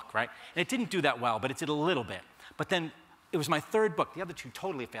monster in the book, right? And it didn't do that well, but it did a little bit. But then it was my third book. The other two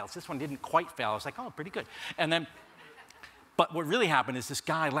totally failed. This one didn't quite fail. I was like, oh, pretty good. And then, but what really happened is this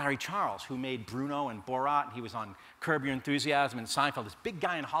guy, Larry Charles, who made Bruno and Borat, he was on Curb Your Enthusiasm and Seinfeld, this big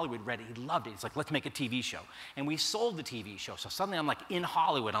guy in Hollywood read it, he loved it. He's like, let's make a TV show. And we sold the TV show. So suddenly I'm like in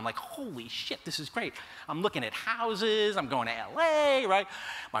Hollywood. I'm like, holy shit, this is great. I'm looking at houses, I'm going to LA, right?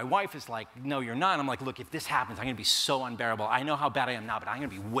 My wife is like, no, you're not. I'm like, look, if this happens, I'm gonna be so unbearable. I know how bad I am now, but I'm gonna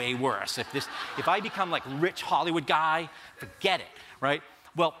be way worse. If I become like rich Hollywood guy, forget it, right?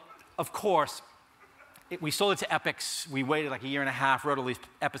 Well, of course, we sold it to Epix. We waited like 1.5 years, wrote all these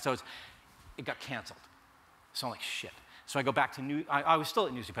episodes. It got canceled. So I'm like, shit. So I go back to I was still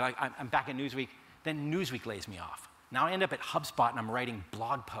at Newsweek, but I'm back at Newsweek. Then Newsweek lays me off. Now I end up at HubSpot and I'm writing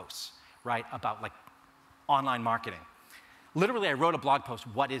blog posts, right, about like online marketing. Literally, I wrote a blog post,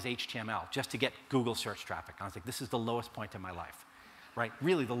 what is HTML, just to get Google search traffic. I was like, this is the lowest point in my life, right?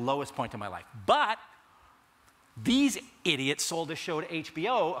 Really the lowest point in my life. But these idiots sold a show to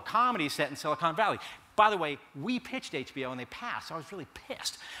HBO, a comedy set in Silicon Valley. By the way, we pitched HBO and they passed, so I was really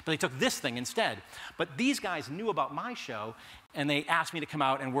pissed. But they took this thing instead. But these guys knew about my show, and they asked me to come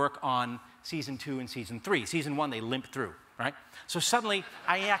out and work on season 2 and season 3. Season 1, they limped through, right? So suddenly,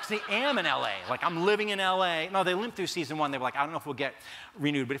 I actually am in LA. Like, I'm living in LA. No, they limped through season 1. They were like, I don't know if we'll get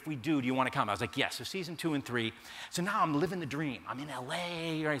renewed, but if we do you want to come? I was like, yes. So season 2 and 3. So now I'm living the dream. I'm in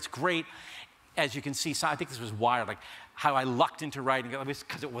LA, right? It's great. As you can see, so I think this was Wired, like how I lucked into writing,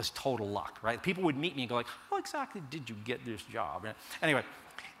 because it was total luck, right? People would meet me and go like, how exactly did you get this job? Anyway,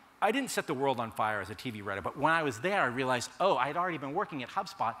 I didn't set the world on fire as a TV writer, but when I was there, I realized, oh, I had already been working at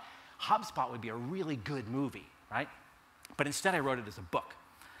HubSpot. HubSpot would be a really good movie, right? But instead, I wrote it as a book.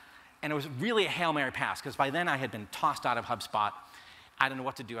 And it was really a Hail Mary pass, because by then I had been tossed out of HubSpot. I didn't know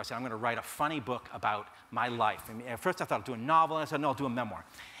what to do. I said, I'm going to write a funny book about my life. And at first, I thought I'd do a novel, and I said, no, I'll do a memoir.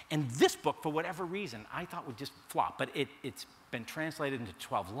 And this book, for whatever reason, I thought would just flop. But it's been translated into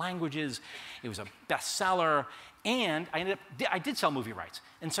 12 languages. It was a bestseller. And I did sell movie rights.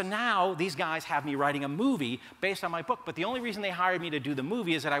 And so now these guys have me writing a movie based on my book. But the only reason they hired me to do the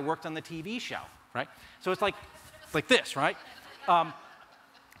movie is that I worked on the TV show, right? So it's like this, right?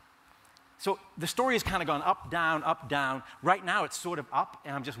 So the story has kind of gone up, down, up, down. Right now, it's sort of up,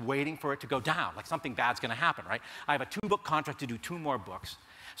 and I'm just waiting for it to go down. Like something bad's going to happen, right? I have a 2-book contract to do 2 more books.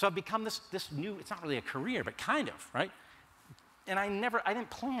 So I've become this new, it's not really a career, but kind of, right? And I didn't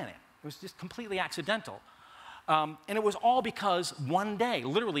plan it. It was just completely accidental. And it was all because one day,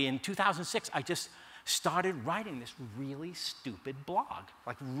 literally in 2006, I just started writing this really stupid blog,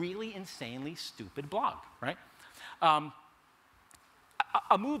 like really insanely stupid blog, right?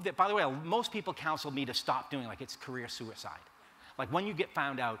 A move that, by the way, most people counseled me to stop doing, like it's career suicide. Like when you get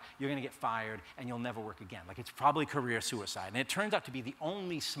found out, you're going to get fired and you'll never work again. Like it's probably career suicide. And it turns out to be the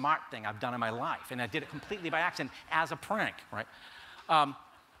only smart thing I've done in my life. And I did it completely by accident as a prank, right?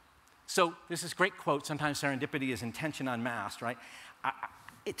 So there's this great quote, sometimes serendipity is intention unmasked, right?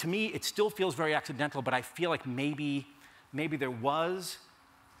 To me, it still feels very accidental, but I feel like maybe there was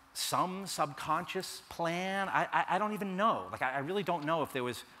some subconscious plan. I don't even know. Like, I really don't know if there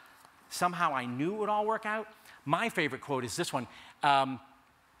was somehow I knew it would all work out. My favorite quote is this one.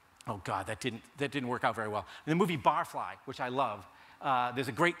 Oh, God, that didn't work out very well. In the movie Barfly, which I love, there's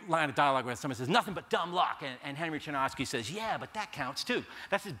a great line of dialogue where someone says, "Nothing but dumb luck," and Henry Chernowski says, "Yeah, but that counts too."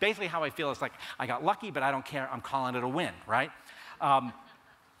 That's just basically how I feel. It's like, I got lucky, but I don't care. I'm calling it a win, right?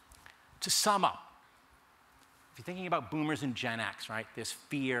 To sum up, if you're thinking about boomers and Gen X, right, there's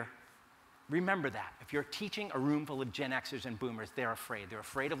fear. Remember that. If you're teaching a room full of Gen Xers and boomers, they're afraid. They're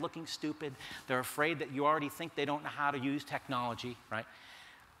afraid of looking stupid. They're afraid that you already think they don't know how to use technology, right?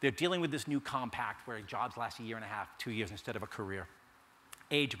 They're dealing with this new compact where jobs last a year and a half, 2 years instead of a career.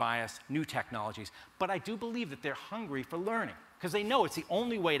 Age bias, new technologies. But I do believe that they're hungry for learning because they know it's the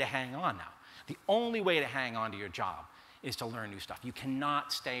only way to hang on now. The only way to hang on to your job is to learn new stuff. You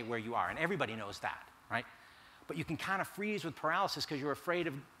cannot stay where you are, and everybody knows that, right? But you can kind of freeze with paralysis because you're afraid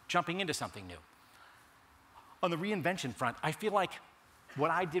of jumping into something new. On the reinvention front, I feel like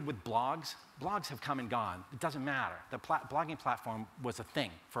what I did with blogs have come and gone. It doesn't matter. The blogging platform was a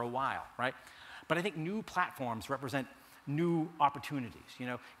thing for a while, right? But I think new platforms represent new opportunities. You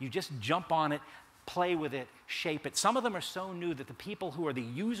know, you just jump on it, play with it, shape it. Some of them are so new that the people who are the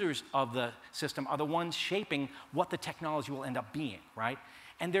users of the system are the ones shaping what the technology will end up being, right?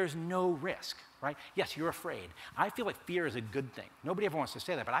 And there's no risk, right? Yes, you're afraid. I feel like fear is a good thing. Nobody ever wants to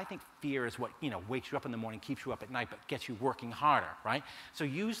say that, but I think fear is what, you know, wakes you up in the morning, keeps you up at night, but gets you working harder, right? So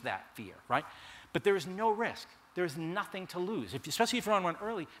use that fear, right? But there is no risk. There's nothing to lose. Especially if you're on one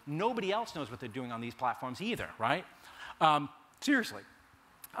early, nobody else knows what they're doing on these platforms either, right? Seriously.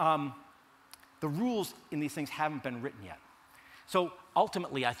 The rules in these things haven't been written yet. So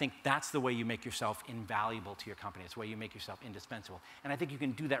ultimately, I think that's the way you make yourself invaluable to your company. It's the way you make yourself indispensable. And I think you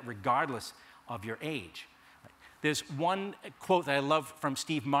can do that regardless of your age. There's one quote that I love from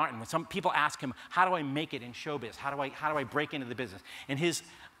Steve Martin. When some people ask him, how do I make it in showbiz? How do I break into the business? And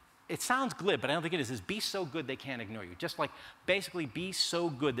it sounds glib, but I don't think it is be so good they can't ignore you. Just like basically be so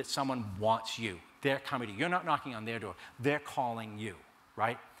good that someone wants you. They're coming to you. You're not knocking on their door. They're calling you,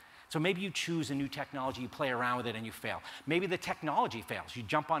 right? So maybe you choose a new technology, you play around with it, and you fail. Maybe the technology fails. You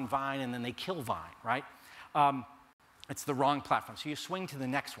jump on Vine, and then they kill Vine, right? It's the wrong platform. So you swing to the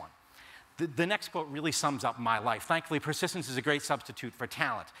next one. The next quote really sums up my life. Thankfully, persistence is a great substitute for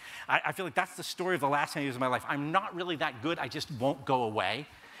talent. I feel like that's the story of the last 10 years of my life. I'm not really that good. I just won't go away.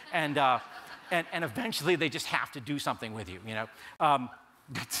 And eventually, they just have to do something with you, you know?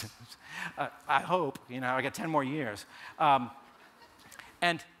 I hope, you know, I got 10 more years.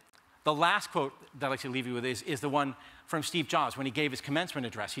 And the last quote that I'd like to leave you with is the one from Steve Jobs when he gave his commencement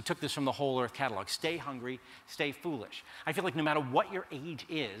address. He took this from the Whole Earth catalog. Stay hungry, stay foolish. I feel like no matter what your age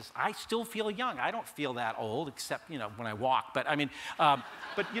is, I still feel young. I don't feel that old, except, you know, when I walk. But I mean,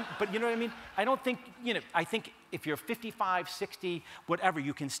 but you know what I mean? I don't think, you know, I think if you're 55, 60, whatever,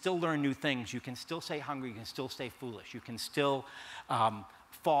 you can still learn new things. You can still stay hungry. You can still stay foolish. You can still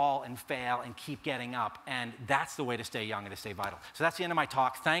fall and fail and keep getting up. And that's the way to stay young and to stay vital. So that's the end of my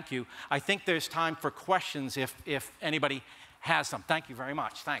talk. Thank you. I think there's time for questions if anybody has some. Thank you very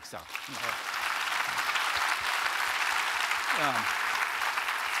much. Thanks, though.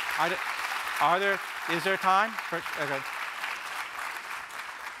 Is there time? Okay.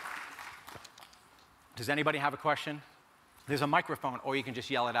 Does anybody have a question? There's a microphone, or you can just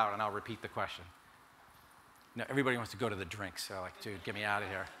yell it out, and I'll repeat the question. No, everybody wants to go to the drinks, so like, dude, get me out of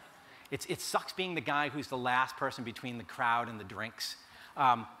here. It sucks being the guy who's the last person between the crowd and the drinks. By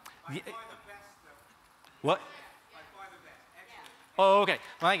far the best, though. What? By far the best. Excellent. Oh, okay.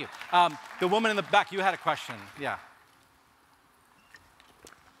 Well, thank you. The woman in the back, you had a question. Yeah.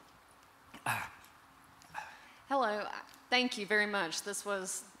 Hello. Thank you very much. This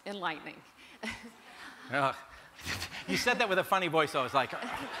was enlightening. You said that with a funny voice, though. It's like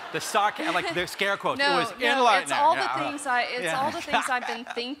the scare quotes. No, it was enlightening. It's all the things all the things I've been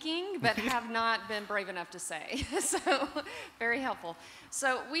thinking, but have not been brave enough to say. So, very helpful.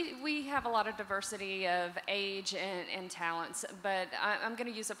 So we have a lot of diversity of age and talents, but I'm going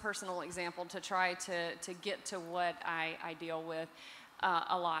to use a personal example to try to get to what I deal with.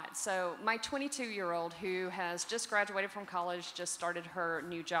 A lot. So my 22-year-old who has just graduated from college, just started her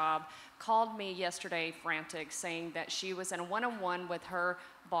new job, called me yesterday frantic saying that she was in a one-on-one with her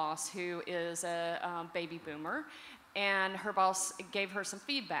boss who is a baby boomer And her boss gave her some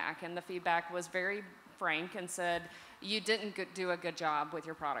feedback, and the feedback was very frank and said, you didn't do a good job with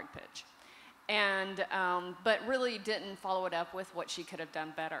your product pitch. And, but really didn't follow it up with what she could have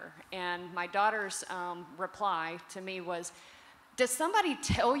done better. And my daughter's reply to me was, does somebody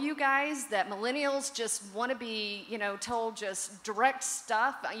tell you guys that millennials just want to be, told just direct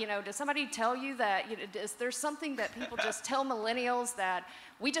stuff? Does somebody tell you that, is there something that people just tell millennials that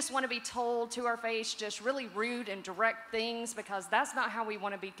we just want to be told to our face just really rude and direct things, because that's not how we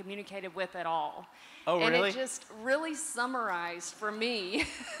want to be communicated with at all? Oh, really? And it just really summarized for me,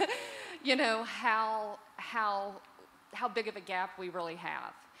 how big of a gap we really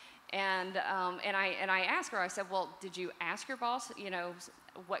have. And I asked her, I said, well, did you ask your boss,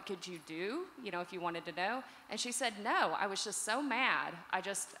 what could you do, if you wanted to know? And she said, no, I was just so mad, I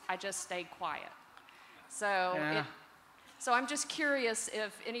just stayed quiet. So, yeah. So I'm just curious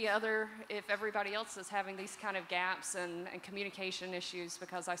if everybody else is having these kind of gaps and communication issues,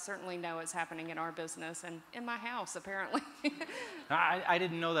 because I certainly know it's happening in our business and in my house, apparently. I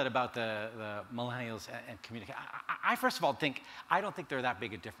didn't know that about the millennials and communication. I first of all I don't think they're that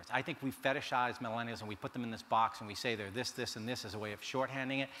big a difference. I think we fetishize millennials and we put them in this box and we say they're this, this, and this as a way of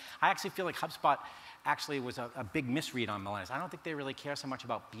shorthanding it. I actually feel like HubSpot actually was a big misread on millennials. I don't think they really care so much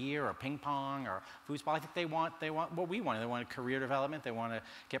about beer or ping pong or foosball. I think they want what we want. They want career development. They want to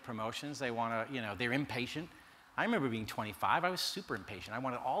get promotions. They want to, they're impatient. I remember being 25. I was super impatient. I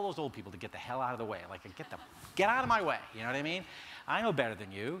wanted all those old people to get the hell out of the way. Like, get out of my way. You know what I mean? I know better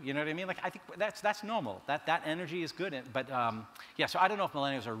than you. You know what I mean? Like, I think that's normal. That energy is good. But yeah. So I don't know if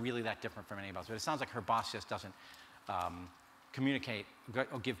millennials are really that different from anybody else. But it sounds like her boss just doesn't communicate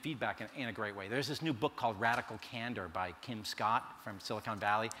or give feedback in a great way. There's this new book called Radical Candor by Kim Scott from Silicon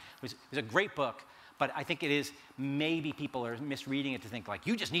Valley. It was a great book, but I think it is, maybe people are misreading it to think like,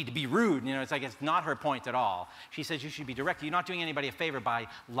 you just need to be rude. It's like, it's not her point at all. She says you should be direct. You're not doing anybody a favor by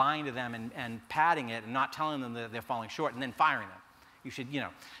lying to them and padding it and not telling them that they're falling short and then firing them. You should,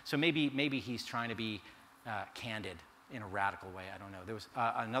 so maybe he's trying to be candid in a radical way. I don't know. There was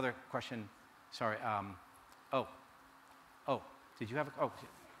another question. Sorry. Did you have a,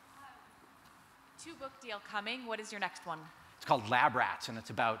 Two-book deal coming. What is your next one? It's called Lab Rats, and it's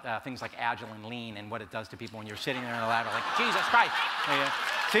about things like Agile and Lean and what it does to people when you're sitting there in a lab like, Jesus Christ.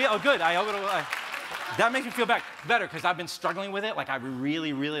 See, good. That makes me feel better, because I've been struggling with it. Like, I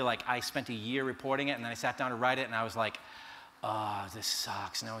really, I spent a year reporting it, and then I sat down to write it, and I was like, oh, this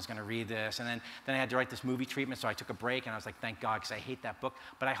sucks, no one's going to read this. And then I had to write this movie treatment, so I took a break, and I was like, thank God, because I hate that book.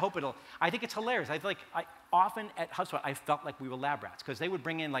 But I hope I think it's hilarious. Often at HubSpot, I felt like we were lab rats, because they would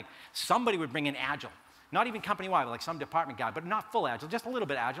bring in, somebody would bring in Agile. Not even company-wide, but some department guy, but not full Agile, just a little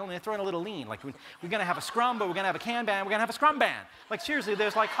bit Agile, and they throw in a little Lean. We're going to have a Scrum, but we're going to have a Kanban, we're going to have a Scrum Band. Seriously,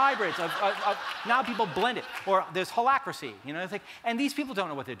 there's hybrids of now people blend it. Or there's holacracy, and these people don't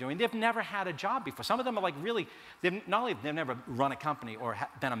know what they're doing. They've never had a job before. Some of them are really, not only they've never run a company or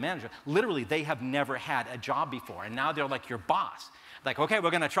been a manager, literally they have never had a job before, and now they're like your boss. Okay, we're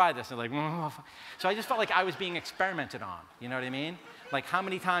going to try this. And they're so I just felt like I was being experimented on. You know what I mean?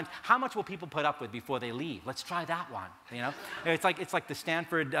 How much will people put up with before they leave? Let's try that one. It's like the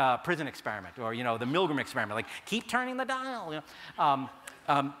Stanford prison experiment, or the Milgram experiment. Keep turning the dial. I'm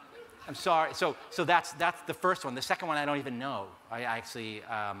sorry. So that's the first one. The second one I don't even know. I actually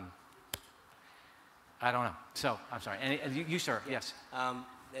I don't know. So I'm sorry. And you sir, yes.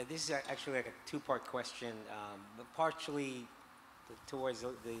 This is actually a two-part question, but partially towards the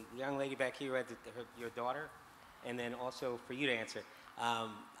young lady back here, your daughter, and then also for you to answer.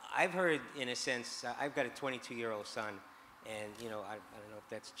 I've heard, in a sense, I've got a 22-year-old son, and I don't know if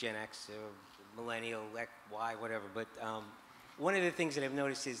that's Gen X or Millennial, X, Y, whatever, but one of the things that I've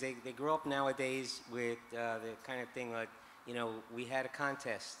noticed is they grow up nowadays with the kind of thing like, we had a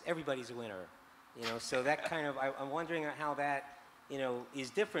contest, everybody's a winner, so that kind of, I'm wondering how that, is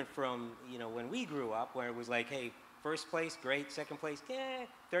different from, when we grew up, where it was like, hey, first place, great. Second place, yeah.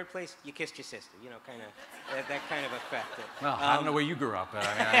 Third place, you kissed your sister. Kind of that kind of effect. Well, I don't know where you grew up, but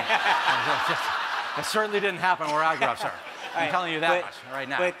it certainly didn't happen where I grew up, sir. I'm telling you that much right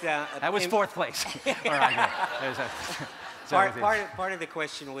now. But, that was fourth place where I grew up. Part of the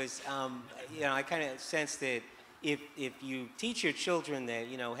question was, I kind of sense that if you teach your children that,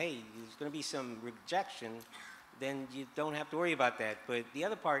 hey, there's going to be some rejection, then you don't have to worry about that. But the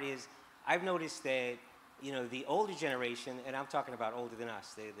other part is, I've noticed that the older generation, and I'm talking about older than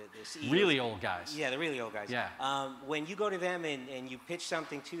us, the CEOs, really old guys. Yeah, the really old guys. Yeah. When you go to them and you pitch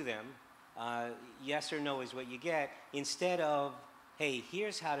something to them, yes or no is what you get, instead of, hey,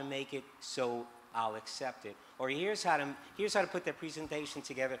 here's how to make it so I'll accept it. Or here's how to put that presentation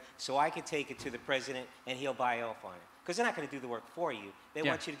together so I can take it to the president and he'll buy off on it. Because they're not going to do the work for you. They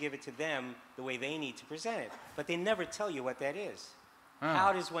want you to give it to them the way they need to present it. But they never tell you what that is.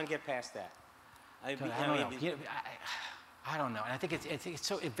 How does one get past that? I don't know. I don't know. And I think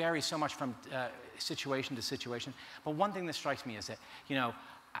it varies so much from situation to situation. But one thing that strikes me is that,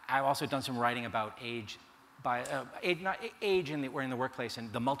 I've also done some writing about age, we're in the workplace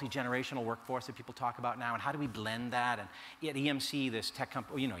and the multi-generational workforce that people talk about now, and how do we blend that? And at EMC, this tech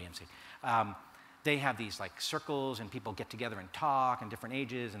company, EMC, they have these like circles, and people get together and talk, and different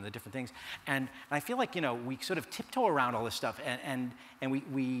ages and the different things. And I feel like we sort of tiptoe around all this stuff, and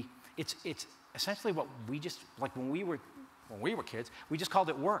it's essentially what we just like when we were kids, we just called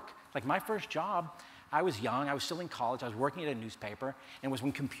it work. Like my first job, I was young, I was still in college, I was working at a newspaper, and it was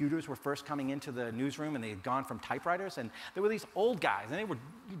when computers were first coming into the newsroom, and they had gone from typewriters, and there were these old guys, and they were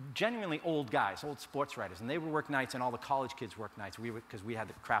genuinely old guys, old sports writers, and they would work nights, and all the college kids worked nights, because we had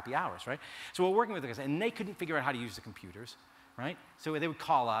the crappy hours, right? So we're working with the guys, and they couldn't figure out how to use the computers, right? So they would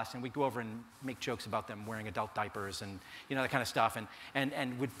call us, and we'd go over and make jokes about them wearing adult diapers and that kind of stuff,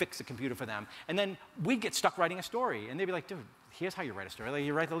 and we'd fix the computer for them. And then we'd get stuck writing a story, and they'd be like, dude, here's how you write a story. Like,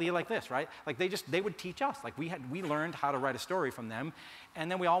 you write the lead like this, right? Like they would teach us. Like we learned how to write a story from them,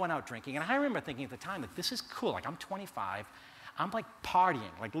 and then we all went out drinking. And I remember thinking at the time, like, this is cool. Like, I'm 25, I'm like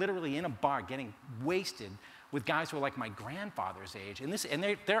partying, like literally in a bar, getting wasted with guys who are like my grandfather's age, and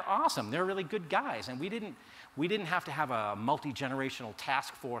they're awesome. They're really good guys, and we didn't have to have a multi-generational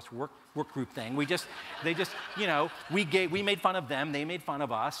task force work group thing. We made fun of them, they made fun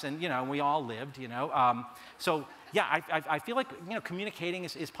of us, and we all lived. So yeah, I feel like communicating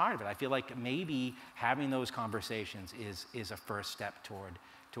is part of it. I feel like maybe having those conversations is a first step toward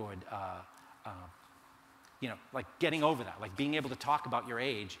like getting over that, like being able to talk about your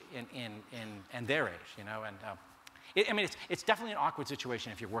age and their age, and it's definitely an awkward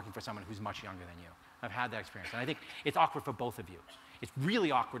situation if you're working for someone who's much younger than you. I've had that experience, and I think it's awkward for both of you. It's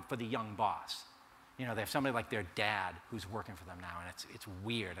really awkward for the young boss. They have somebody like their dad who's working for them now, and it's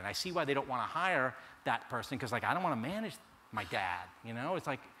weird, and I see why they don't want to hire that person, because like I don't want to manage my dad. It's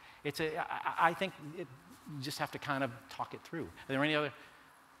like I think you just have to kind of talk it through. Are there any other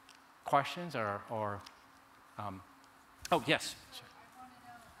questions or oh, yes. Sure. I want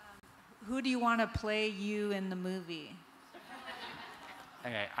to know, who do you want to play you in the movie?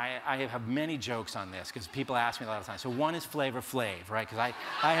 Okay, I have many jokes on this because people ask me a lot of times. So one is Flavor Flav, right? Because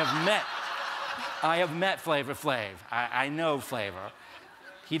I have met Flavor Flav. I know Flavor.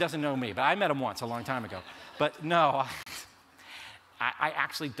 He doesn't know me, but I met him once a long time ago. But no, I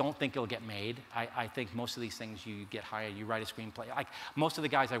actually don't think it'll get made. I think most of these things you get hired, you write a screenplay. Like most of the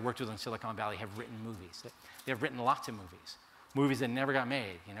guys I worked with in Silicon Valley have written movies. They've written lots of movies that never got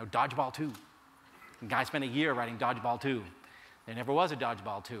made. Dodgeball 2. The guy spent a year writing Dodgeball 2. There never was a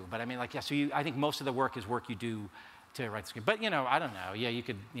Dodgeball 2. But I mean, like, yeah, so I think most of the work is work you do to write the script. But, I don't know. Yeah, you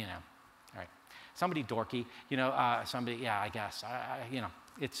could, all right. Somebody dorky, somebody, yeah, I guess.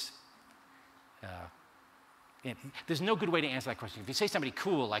 It's, there's no good way to answer that question. If you say somebody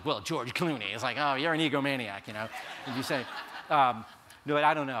cool, like, well, George Clooney, it's like, oh, you're an egomaniac, If you say, no,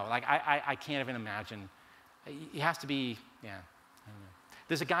 I don't know. Like, I can't even imagine. It has to be, yeah, I don't know.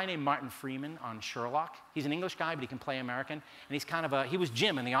 There's a guy named Martin Freeman on Sherlock. He's an English guy, but he can play American. And he's kind of he was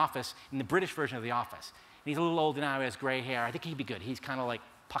Jim in The Office, in the British version of The Office. And he's a little older now, he has gray hair. I think he'd be good. He's kind of like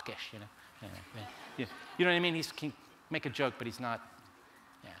puckish, You know what I mean? He can make a joke, but he's not,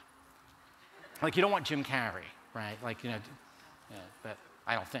 yeah. Like, you don't want Jim Carrey, right? Like, yeah, but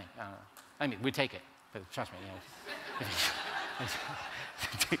I don't think. I mean, we'd take it, but trust me,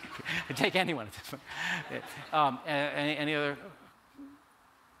 I'd take anyone at this point. Any other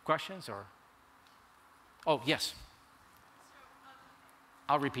questions or? Oh, yes.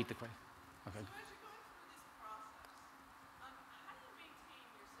 I'll repeat the question. Okay. So as you're going through this process, how do you maintain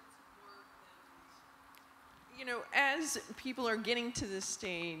your sense of worth? And, as people are getting to this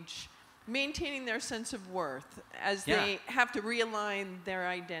stage, maintaining their sense of worth as they have to realign their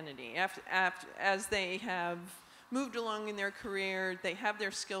identity, as they have moved along in their career, they have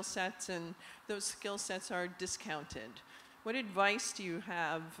their skill sets, and those skill sets are discounted. What advice do you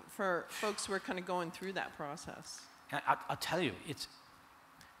have for folks who are kind of going through that process? I'll tell you,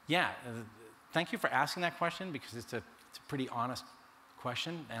 thank you for asking that question, because it's a pretty honest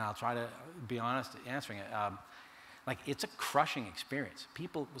question, and I'll try to be honest answering it. Like, it's a crushing experience.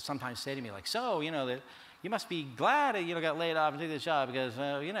 People will sometimes say to me, like, so, you must be glad that you got laid off and took this job because,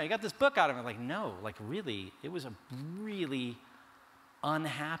 you got this book out of it. Like, no, like, really, it was a really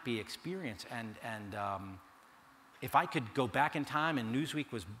unhappy experience. And if I could go back in time and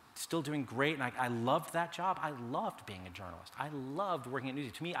Newsweek was still doing great, and I loved that job, I loved being a journalist. I loved working at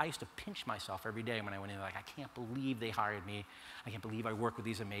Newsweek. To me, I used to pinch myself every day when I went in, like, I can't believe they hired me. I can't believe I work with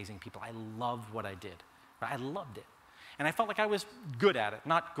these amazing people. I loved what I did. Right? I loved it. And I felt like I was good at it.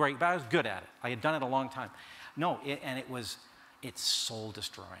 Not great, but I was good at it. I had done it a long time. No, it's soul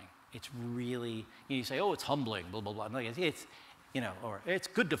destroying. It's really, you say, oh, it's humbling, blah, blah, blah. Like, it's, or it's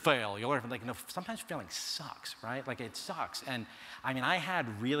good to fail. You learn from, like, sometimes failing sucks, right? Like, it sucks. And I mean, I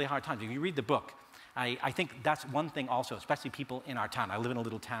had really hard times. If you read the book, I think that's one thing also, especially people in our town. I live in a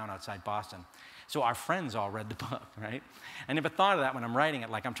little town outside Boston. So our friends all read the book, right? I never thought of that when I'm writing it.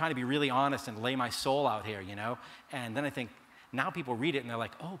 Like, I'm trying to be really honest and lay my soul out here, And then I think, now people read it and they're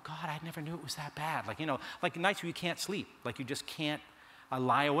like, oh, God, I never knew it was that bad. Like, like nights where you can't sleep. Like, you just can't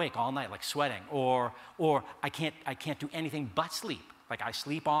lie awake all night, like sweating. Or I can't do anything but sleep. Like, I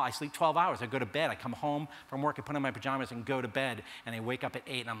sleep 12 hours. I go to bed. I come home from work, I put on my pajamas and go to bed. And I wake up at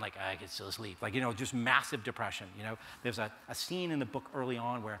 8 and I'm like, I can still sleep. Like, just massive depression, There's a scene in the book early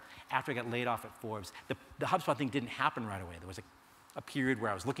on where after I got laid off at Forbes, the HubSpot thing didn't happen right away. There was a period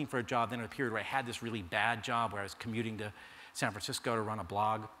where I was looking for a job, then a period where I had this really bad job where I was commuting to San Francisco to run a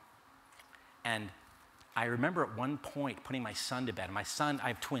blog. And I remember at one point putting my son to bed. And my son, I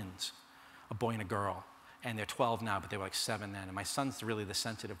have twins, a boy and a girl. And they're 12 now, but they were like 7 then. And my son's really the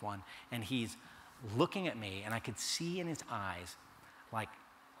sensitive one. And he's looking at me, and I could see in his eyes like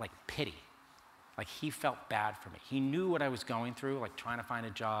pity. Like, he felt bad for me. He knew what I was going through, like trying to find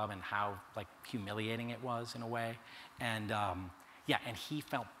a job and how like humiliating it was in a way. And and he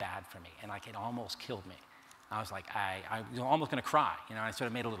felt bad for me. And like, it almost killed me. I was like, I was almost going to cry. I sort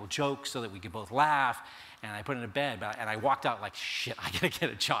of made a little joke so that we could both laugh. And I put it in bed, and I walked out like, shit, I got to get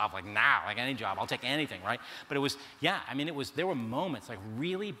a job, like now, like any job, I'll take anything, right? But it was, there were moments, like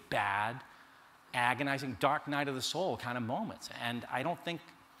really bad, agonizing, dark night of the soul kind of moments. And I don't think,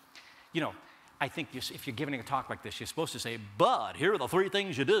 I think if you're giving a talk like this, you're supposed to say, Bud, here are the 3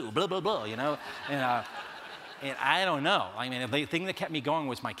 things you do, blah, blah, blah, And I don't know. I mean, the thing that kept me going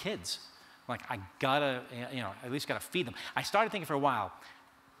was my kids. Like, I gotta, at least gotta feed them. I started thinking for a while,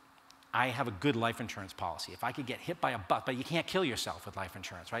 I have a good life insurance policy. If I could get hit by a bus, but you can't kill yourself with life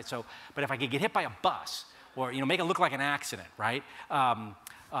insurance, right? So, but if I could get hit by a bus, or make it look like an accident, right?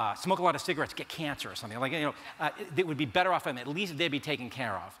 Smoke a lot of cigarettes, get cancer or something. Like, it would be better off, and at least they'd be taken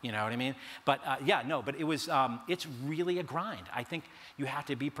care of. You know what I mean? But but it was, it's really a grind. I think you have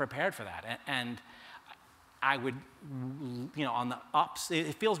to be prepared for that. And I would, on the ups,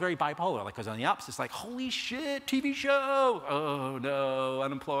 it feels very bipolar, because on the ups, it's like, holy shit, TV show, oh no,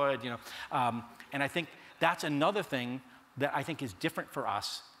 unemployed, And I think that's another thing that I think is different for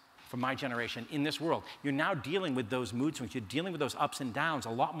us, for my generation, in this world. You're now dealing with those mood swings. You're dealing with those ups and downs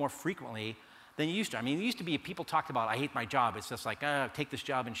a lot more frequently than you used to. I mean, it used to be, people talked about, I hate my job. It's just like, take this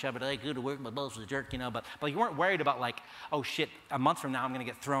job and shove it. I go to work, my boss is a jerk, But you weren't worried about like, oh shit, a month from now I'm going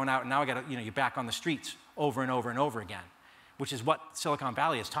to get thrown out, and now I got to, you're back on the streets over and over and over again, which is what Silicon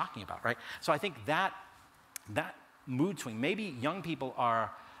Valley is talking about, right? So I think that mood swing, maybe young people are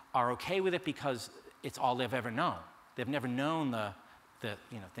okay with it because it's all they've ever known. They've never known the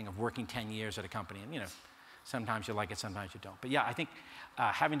thing of working 10 years at a company, and sometimes you like it, sometimes you don't. But yeah, I think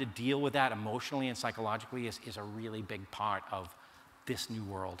having to deal with that emotionally and psychologically is a really big part of this new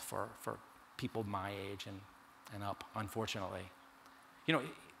world for people my age and up, unfortunately.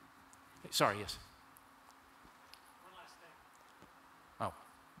 Sorry, yes. One last thing. Oh.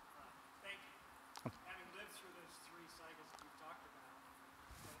 Thank you. Having lived through those 3 cycles that you've talked about,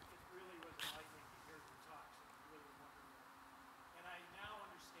 it really was enlightening to hear you talk. So it's really wonderful. And I now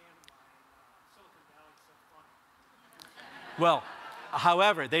understand why Silicon Valley is so funny. Well,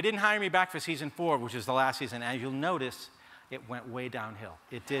 however, they didn't hire me back for season 4, which is the last season. As you'll notice, it went way downhill.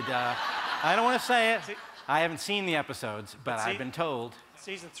 It did. I don't want to say it. I haven't seen the episodes, but I've been told.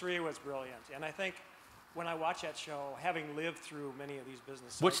 Season 3 was brilliant, and I think when I watch that show, having lived through many of these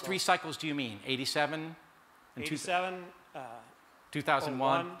business cycles. Which 3 cycles do you mean? 87? 87.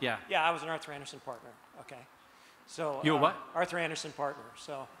 2001. 01. Yeah. Yeah, I was an Arthur Anderson partner. Okay. So. You were what? Arthur Anderson partner.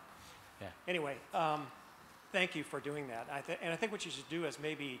 So. Yeah. Anyway, thank you for doing that. And I think what you should do is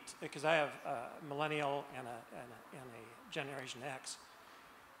maybe, because I have a millennial and a Generation X,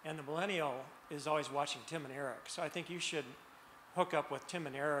 and the millennial is always watching Tim and Eric. So I think you should hook up with Tim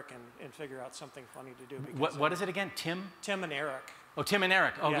and Eric and figure out something funny to do. What is it again? Tim? Tim and Eric. Oh, Tim and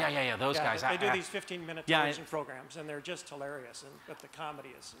Eric. Oh, yeah. Those guys. They do these 15-minute television programs, and they're just hilarious. But the comedy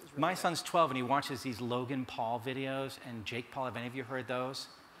is really My good. son's 12, and he watches these Logan Paul videos and Jake Paul. Have any of you heard those?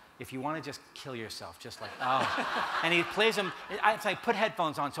 if you want to just kill yourself, just like, oh. And he plays them, it's like, put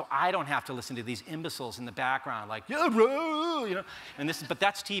headphones on so I don't have to listen to these imbeciles in the background, like, yeah, bro, you know. And but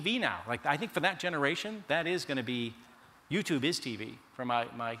that's TV now. Like, I think for that generation, that is going to be, YouTube is TV for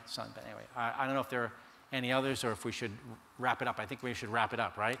my son. But anyway, I don't know if there are any others or if we should wrap it up. I think we should wrap it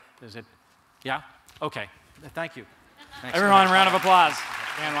up, right? Is it, yeah? Okay, thank you. Thanks. Everyone, round of applause.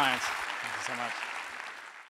 Dan Lyons. Thank you so much.